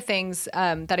one of the things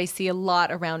that I see a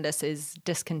lot around us is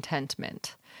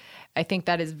discontentment. I think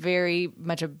that is very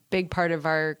much a big part of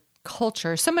our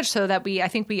culture, so much so that I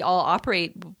think we all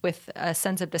operate with a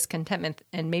sense of discontentment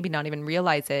and maybe not even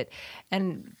realize it.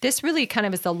 And this really kind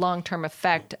of is the long-term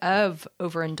effect of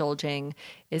overindulging,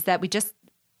 is that we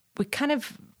kind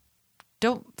of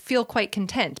don't feel quite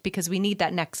content because we need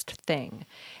that next thing.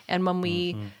 And when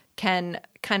we can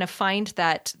kind of find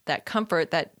that comfort,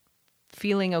 that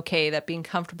feeling okay, that being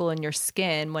comfortable in your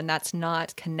skin, when that's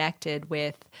not connected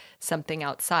with something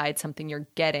outside, something you're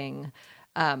getting,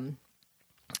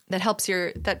 that helps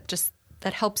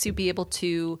you be able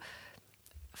to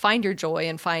find your joy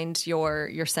and find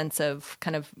your sense of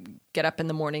kind of get up in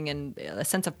the morning, and a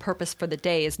sense of purpose for the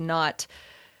day is not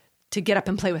to get up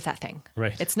and play with that thing.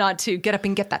 Right. It's not to get up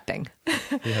and get that thing.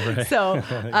 Yeah, right. So,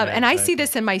 and I see exactly.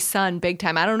 this in my son big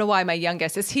time. I don't know why my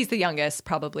youngest he's the youngest,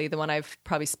 probably the one I've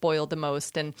probably spoiled the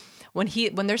most. And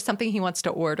when there's something he wants to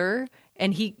order,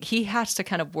 and he has to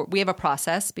kind of we have a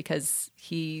process because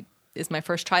he is my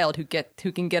first child who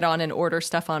can get on and order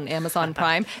stuff on Amazon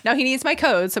Prime. Now he needs my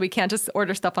code, so he can't just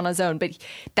order stuff on his own, but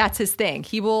that's his thing.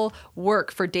 He will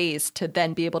work for days to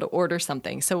then be able to order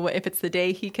something. So if it's the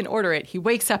day he can order it, he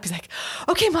wakes up, he's like,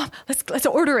 okay, Mom, let's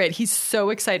order it. He's so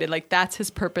excited. Like that's his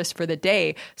purpose for the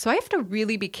day. So I have to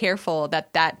really be careful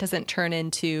that doesn't turn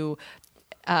into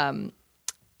kind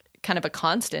of a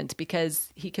constant,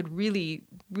 because he could really,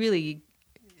 really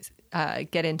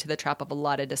get into the trap of a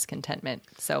lot of discontentment.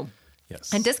 So,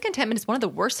 Yes. and discontentment is one of the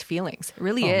worst feelings. It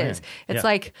really is. Man. It's Yeah.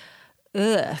 like,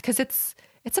 ugh, because it's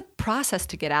a process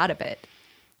to get out of it.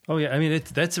 Oh yeah, I mean it's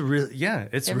It really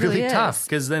really tough, is.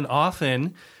 because then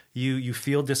often you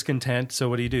feel discontent. So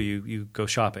what do? You go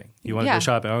shopping. You want to Yeah. go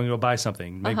shopping. I want to go buy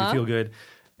something, make me feel good,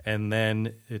 and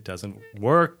then it doesn't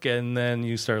work, and then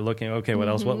you start looking. Okay, what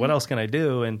else? What else can I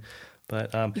do?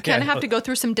 But You kind of have to go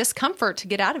through some discomfort to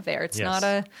get out of there. It's Yes. not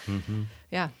a,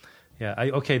 yeah. Yeah.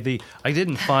 I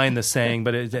didn't find the saying,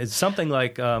 but it's something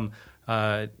like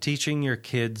teaching your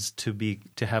kids to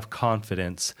have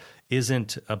confidence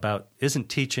isn't about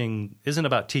teaching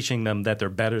them that they're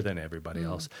better than everybody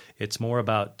else. It's more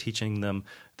about teaching them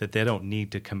that they don't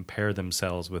need to compare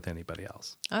themselves with anybody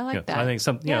else. I like that. I think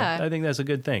Yeah. I think that's a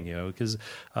good thing, because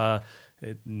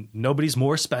nobody's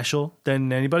more special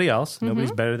than anybody else.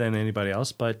 Nobody's better than anybody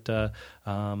else. But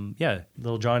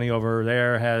little Johnny over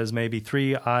there has maybe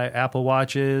 3 Apple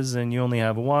Watches, and you only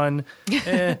have 1.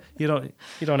 You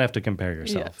don't have to compare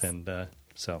yourself. Yes. And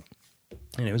so,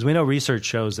 anyways, we know research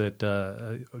shows that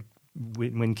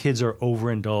when kids are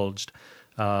overindulged,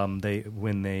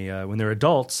 when they're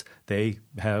adults,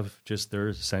 they're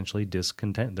essentially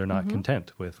discontent. They're not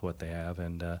content with what they have,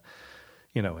 and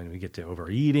and we get to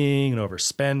overeating and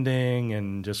overspending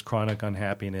and just chronic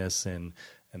unhappiness, and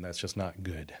that's just not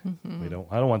good. I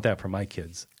don't want that for my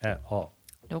kids at all.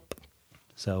 Nope.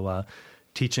 So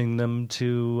teaching them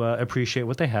to appreciate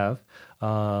what they have,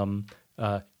 helping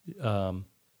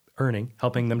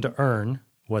them to earn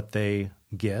what they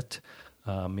get.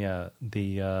 I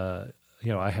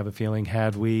have a feeling,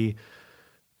 had we,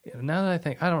 now that I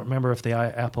think, I don't remember if the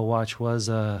Apple Watch was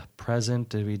a present.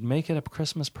 Did we make it a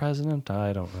Christmas present?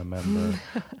 I don't remember.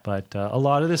 But a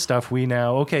lot of this stuff we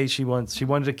now, she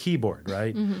wanted a keyboard,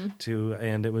 right?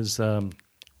 And it was, and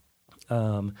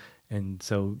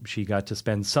so she got to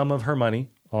spend some of her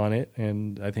money on it.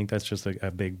 And I think that's just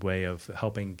a big way of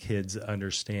helping kids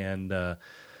understand the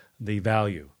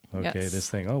value. Okay, Yes. this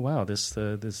thing. Oh wow, this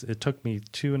it took me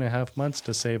 2.5 months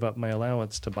to save up my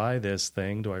allowance to buy this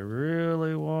thing. Do I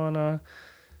really want to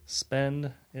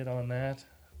spend it on that?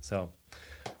 So,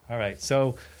 all right.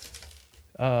 So,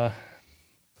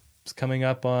 it's coming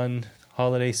up on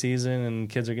holiday season, and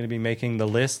kids are going to be making the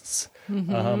lists.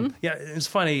 It's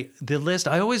funny. The list,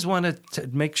 I always wanted to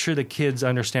make sure the kids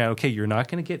understand, okay, you're not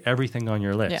going to get everything on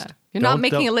your list. Yeah. You're not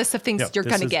making a list of things you're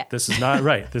going to get. This is not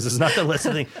right. This is not the list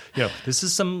of things. This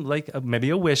is some maybe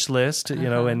a wish list,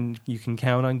 and you can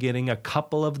count on getting a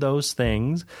couple of those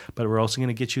things, but we're also going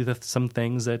to get you some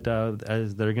things that are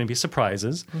going to be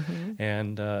surprises.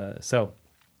 And so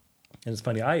it's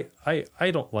funny. I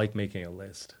don't like making a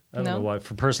list. I don't know why.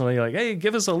 For personally, like, hey,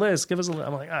 give us a list.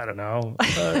 I'm like, I don't know.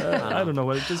 I don't know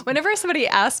what it just. Whenever somebody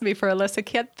asks me for a list, I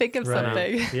can't think of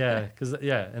something. Yeah,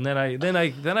 and then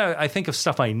I think of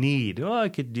stuff I need. Oh, I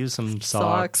could use some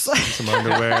socks, and some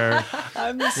underwear.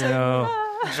 I'm the same.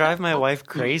 Drive my wife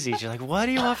crazy. She's like, "What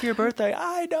do you want for your birthday?"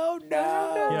 I don't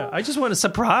know. Yeah, I just want a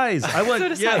surprise. I want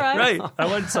surprise. right. I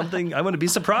want something. I want to be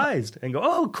surprised and go,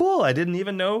 "Oh, cool! I didn't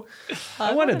even know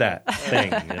I wanted that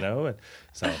thing."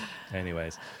 So,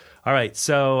 anyways. All right,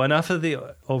 so enough of the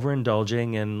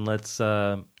overindulging, and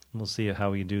we'll see how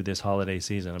we do this holiday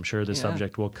season. I'm sure the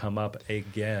subject will come up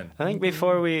again. I think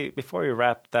before we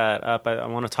wrap that up, I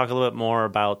want to talk a little bit more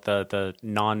about the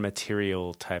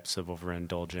non-material types of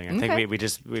overindulging. I think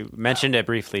we mentioned it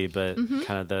briefly, but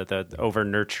kind of the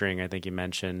over-nurturing, I think you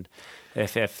mentioned.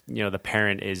 If the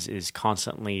parent is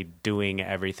constantly doing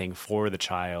everything for the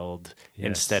child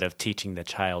instead of teaching the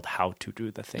child how to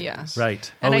do the things. Yeah. Right.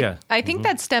 And I think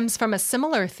that stems from a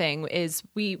similar thing, is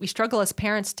we struggle as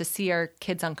parents to see our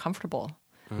kids uncomfortable.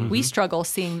 We struggle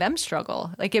seeing them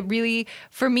struggle. Like, it really,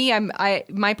 for me,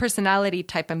 my personality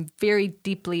type, I'm very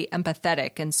deeply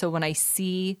empathetic. And so when I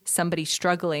see somebody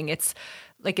struggling, it's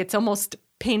almost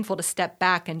painful to step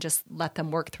back and just let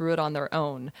them work through it on their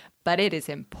own. But it is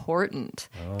important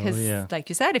because, like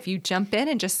you said, if you jump in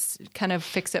and just kind of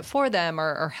fix it for them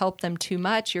or help them too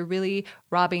much, you're really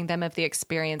robbing them of the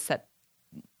experience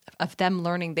of them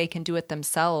learning they can do it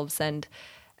themselves and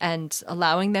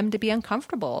allowing them to be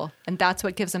uncomfortable. And that's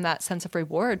what gives them that sense of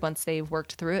reward once they've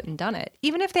worked through it and done it.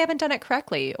 Even if they haven't done it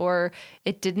correctly or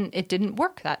it didn't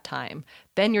work that time,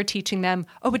 then you're teaching them,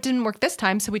 oh, it didn't work this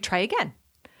time, so we try again.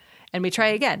 And we try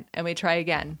again and we try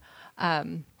again.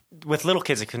 With little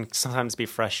kids, it can sometimes be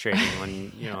frustrating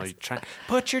when, you try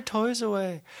put your toys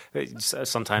away.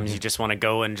 Sometimes you just want to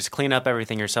go and just clean up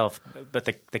everything yourself. But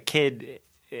the kid,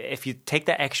 if you take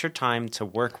the extra time to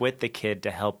work with the kid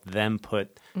to help them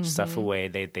put stuff away,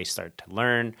 they start to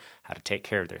learn how to take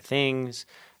care of their things,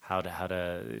 how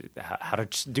to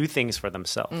do things for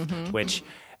themselves, which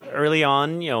early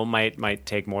on, might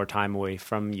take more time away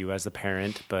from you as the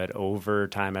parent, but over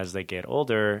time as they get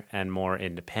older and more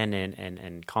independent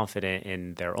and confident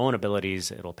in their own abilities,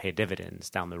 it'll pay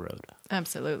dividends down the road.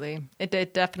 Absolutely.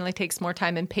 It definitely takes more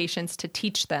time and patience to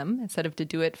teach them instead of to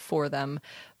do it for them.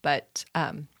 But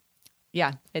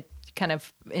it kind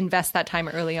of invest that time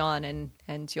early on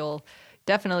and you'll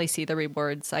definitely see the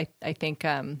rewards. I think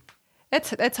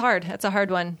it's hard. It's a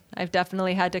hard one. I've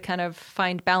definitely had to kind of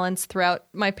find balance throughout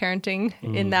my parenting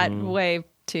in that way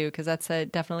too, because that's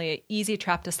definitely an easy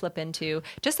trap to slip into.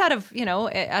 Just out of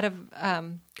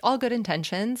all good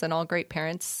intentions, and all great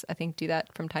parents, I think, do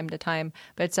that from time to time.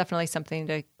 But it's definitely something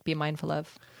to be mindful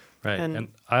of. Right, and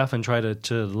I often try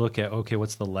to look at, okay,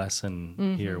 what's the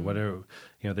lesson here? What are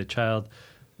the child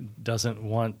doesn't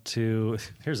want to.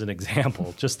 Here's an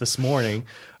example. Just this morning,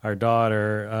 our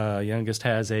daughter, youngest,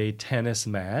 has a tennis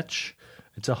match.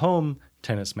 It's a home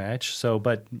tennis match.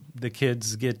 But the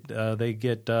kids get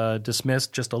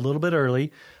dismissed just a little bit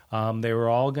early. They were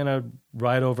all going to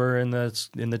ride over in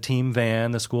the team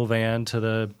van, the school van, to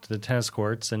the tennis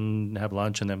courts and have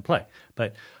lunch and then play.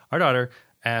 But our daughter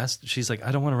asked, she's like,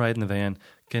 I don't want to ride in the van.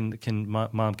 Can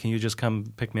Mom, can you just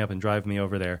come pick me up and drive me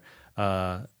over there?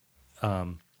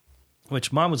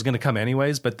 Which Mom was going to come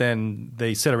anyways, but then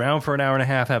they sit around for an hour and a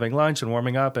half having lunch and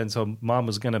warming up, and so Mom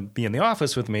was going to be in the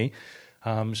office with me.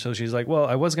 So she's like, well,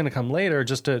 I was going to come later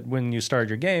just when you start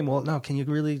your game. Well, no, can you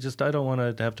really just, I don't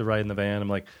want to have to ride in the van. I'm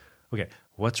like, okay,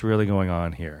 what's really going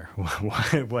on here?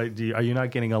 Why are you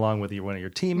not getting along with one of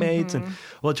your teammates? And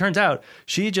well, it turns out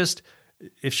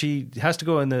if she has to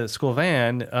go in the school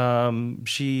van,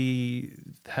 she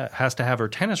has to have her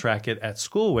tennis racket at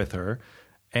school with her,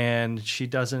 and she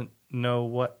doesn't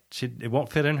know it won't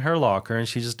fit in her locker, and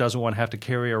she just doesn't want to have to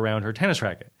carry around her tennis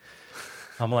racket.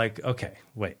 I'm like, okay,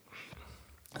 wait.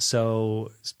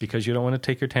 So because you don't want to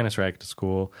take your tennis racket to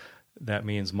school, that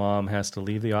means Mom has to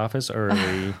leave the office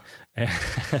early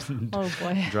and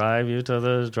drive you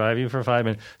for 5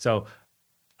 minutes. So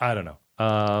I don't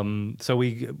know. So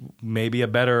maybe a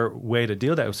better way to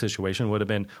deal with that situation would have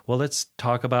been, well, let's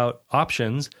talk about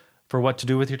options for what to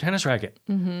do with your tennis racket.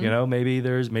 Maybe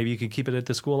you could keep it at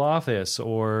the school office,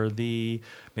 or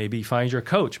maybe find your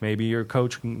coach. Maybe your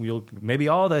coach, maybe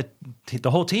the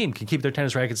whole team can keep their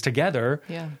tennis rackets together.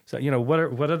 Yeah. So what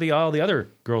are all the other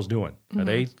girls doing? Are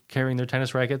they carrying their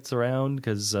tennis rackets around?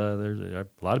 Because there's a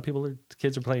lot of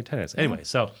kids are playing tennis. Anyway,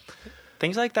 so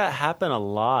things like that happen a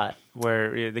lot,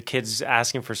 where the kid's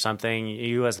asking for something,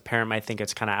 you as the parent might think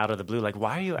it's kind of out of the blue, like,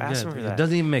 why are you asking for that? It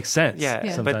doesn't even make sense.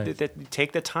 But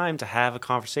take the time to have a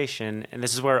conversation, and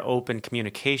this is where open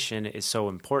communication is so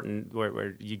important,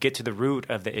 where you get to the root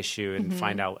of the issue and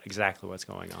find out exactly what's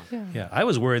going on. Yeah, I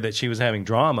was worried that she was having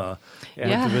drama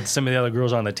with some of the other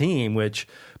girls on the team, which,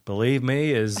 believe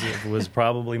me, was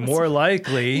probably more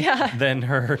likely than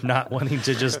her not wanting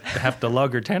to just have to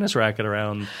lug her tennis racket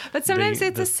around. But sometimes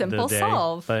it's a simple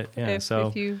solve. But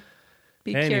if you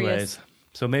be curious.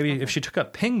 So maybe if she took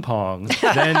up ping pong,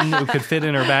 then it could fit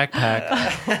in her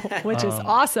backpack, which is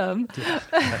awesome.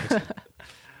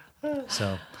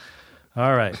 So,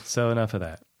 all right. So enough of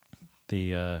that.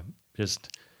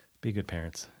 Just be good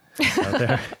parents out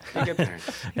there. Be good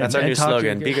parents. That's our new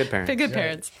slogan. Be good parents. Be good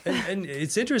parents. And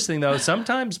it's interesting though.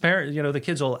 Sometimes the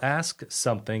kids will ask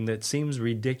something that seems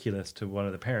ridiculous to one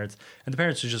of the parents, and the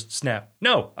parents will just snap,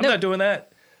 "No, I'm not doing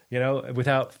that."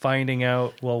 Without finding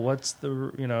out, well, what's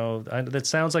that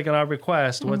sounds like an odd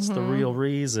request. What's the real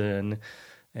reason?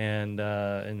 And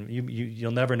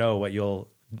you'll never know what you'll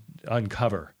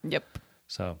uncover. Yep.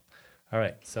 So, all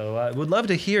right. So I would love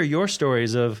to hear your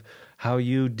stories of how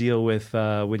you deal with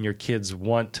when your kids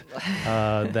want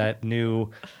that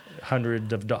new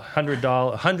hundreds of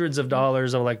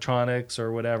dollars of electronics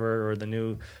or whatever, or the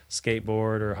new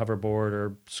skateboard or hoverboard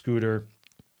or scooter.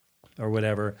 or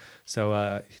whatever.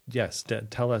 So yes,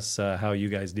 tell us how you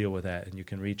guys deal with that, and you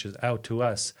can reach out to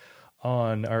us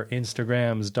on our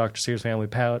Instagrams, Dr. Sears Family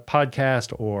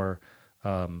Podcast, or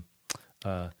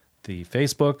the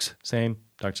Facebooks, same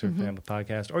Dr. Sears Family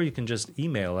Podcast, or you can just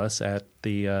email us at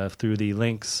the through the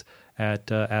links at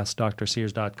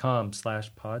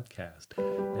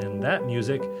askdrsears.com/podcast. And that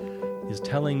music is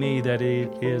telling me that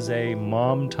it is a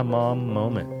mom-to-mom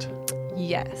moment.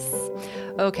 Yes.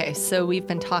 Okay, so we've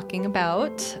been talking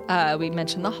about, we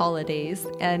mentioned the holidays,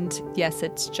 and yes,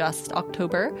 it's just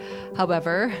October.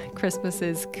 However, Christmas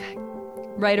is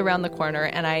right around the corner,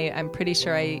 and I'm pretty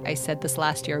sure I said this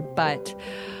last year, but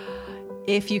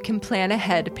if you can plan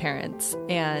ahead, parents,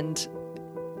 and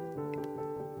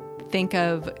think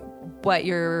of what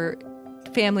your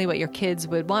family, what your kids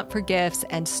would want for gifts,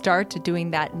 and start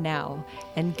doing that now,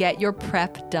 and get your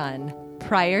prep done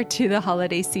prior to the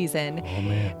holiday season. Oh,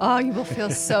 man. Oh, you will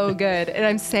feel so good. And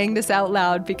I'm saying this out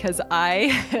loud because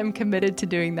I am committed to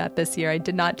doing that this year. I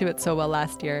did not do it so well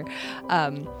last year.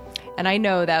 And I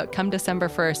know that come December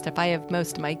 1st, if I have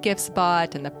most of my gifts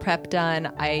bought and the prep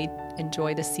done, I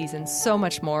enjoy the season so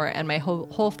much more, and my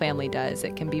whole family does.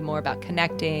 It can be more about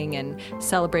connecting and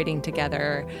celebrating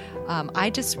together. I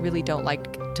just really don't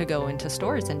like to go into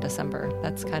stores in December.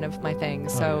 That's kind of my thing.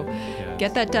 So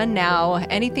get that done now.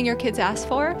 Anything your kids ask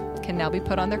for can now be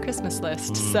put on their Christmas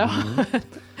list. So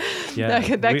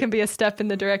that can be a step in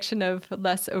the direction of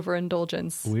less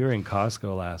overindulgence. We were in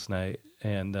Costco last night,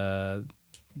 and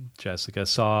Jessica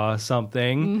saw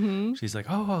something. She's like,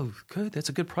 "Oh, good. That's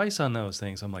a good price on those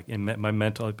things." I'm like, in my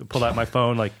mental, I pulled out my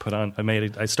phone, like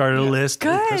I started a list.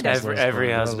 Good. Every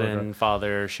husband,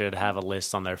 father should have a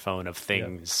list on their phone of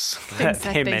things that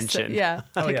they mention. Take a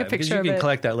because picture you of can it.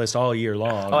 collect that list all year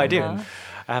long. Oh, I do.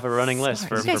 I have a running list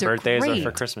for You guys are birthdays or great.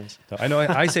 for Christmas. So I know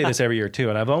I say this every year too,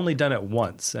 and I've only done it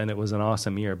once, and it was an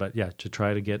awesome year. But yeah, to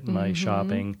try to get my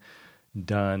shopping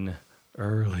done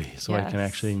early so I can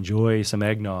actually enjoy some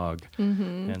eggnog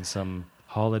and some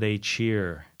holiday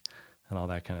cheer and all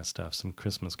that kind of stuff, some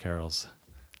Christmas carols.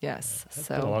 Yes. It's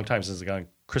been a long time since I've gone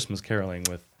Christmas caroling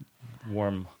with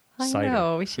warm cider. I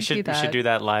know. We should do that. We should do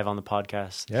that live on the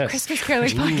podcast. Yes. Christmas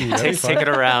caroling podcast. Take it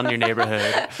around your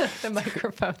neighborhood. The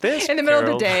microphone. This in the middle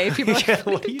carol. of the day. People are like,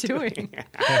 what are you doing?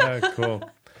 Yeah, cool.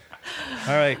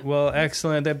 All right. Well,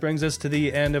 excellent. That brings us to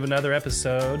the end of another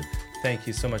episode. Thank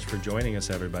you so much for joining us,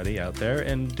 everybody out there.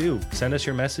 And do send us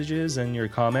your messages and your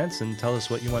comments and tell us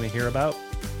what you want to hear about.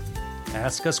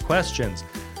 Ask us questions.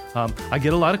 I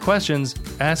get a lot of questions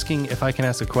asking if I can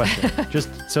ask a question.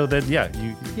 Just so that, Yes,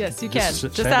 you can. Just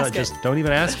send ask out, it. Just don't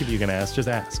even ask if you can ask. Just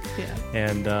ask. Yeah.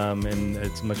 And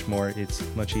it's much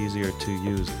easier to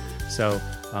use. So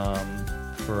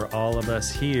for all of us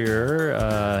here,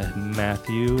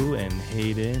 Matthew and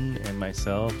Hayden and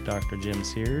myself, Dr. Jim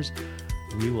Sears,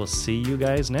 we will see you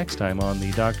guys next time on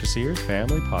the Dr. Sears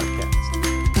Family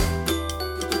Podcast.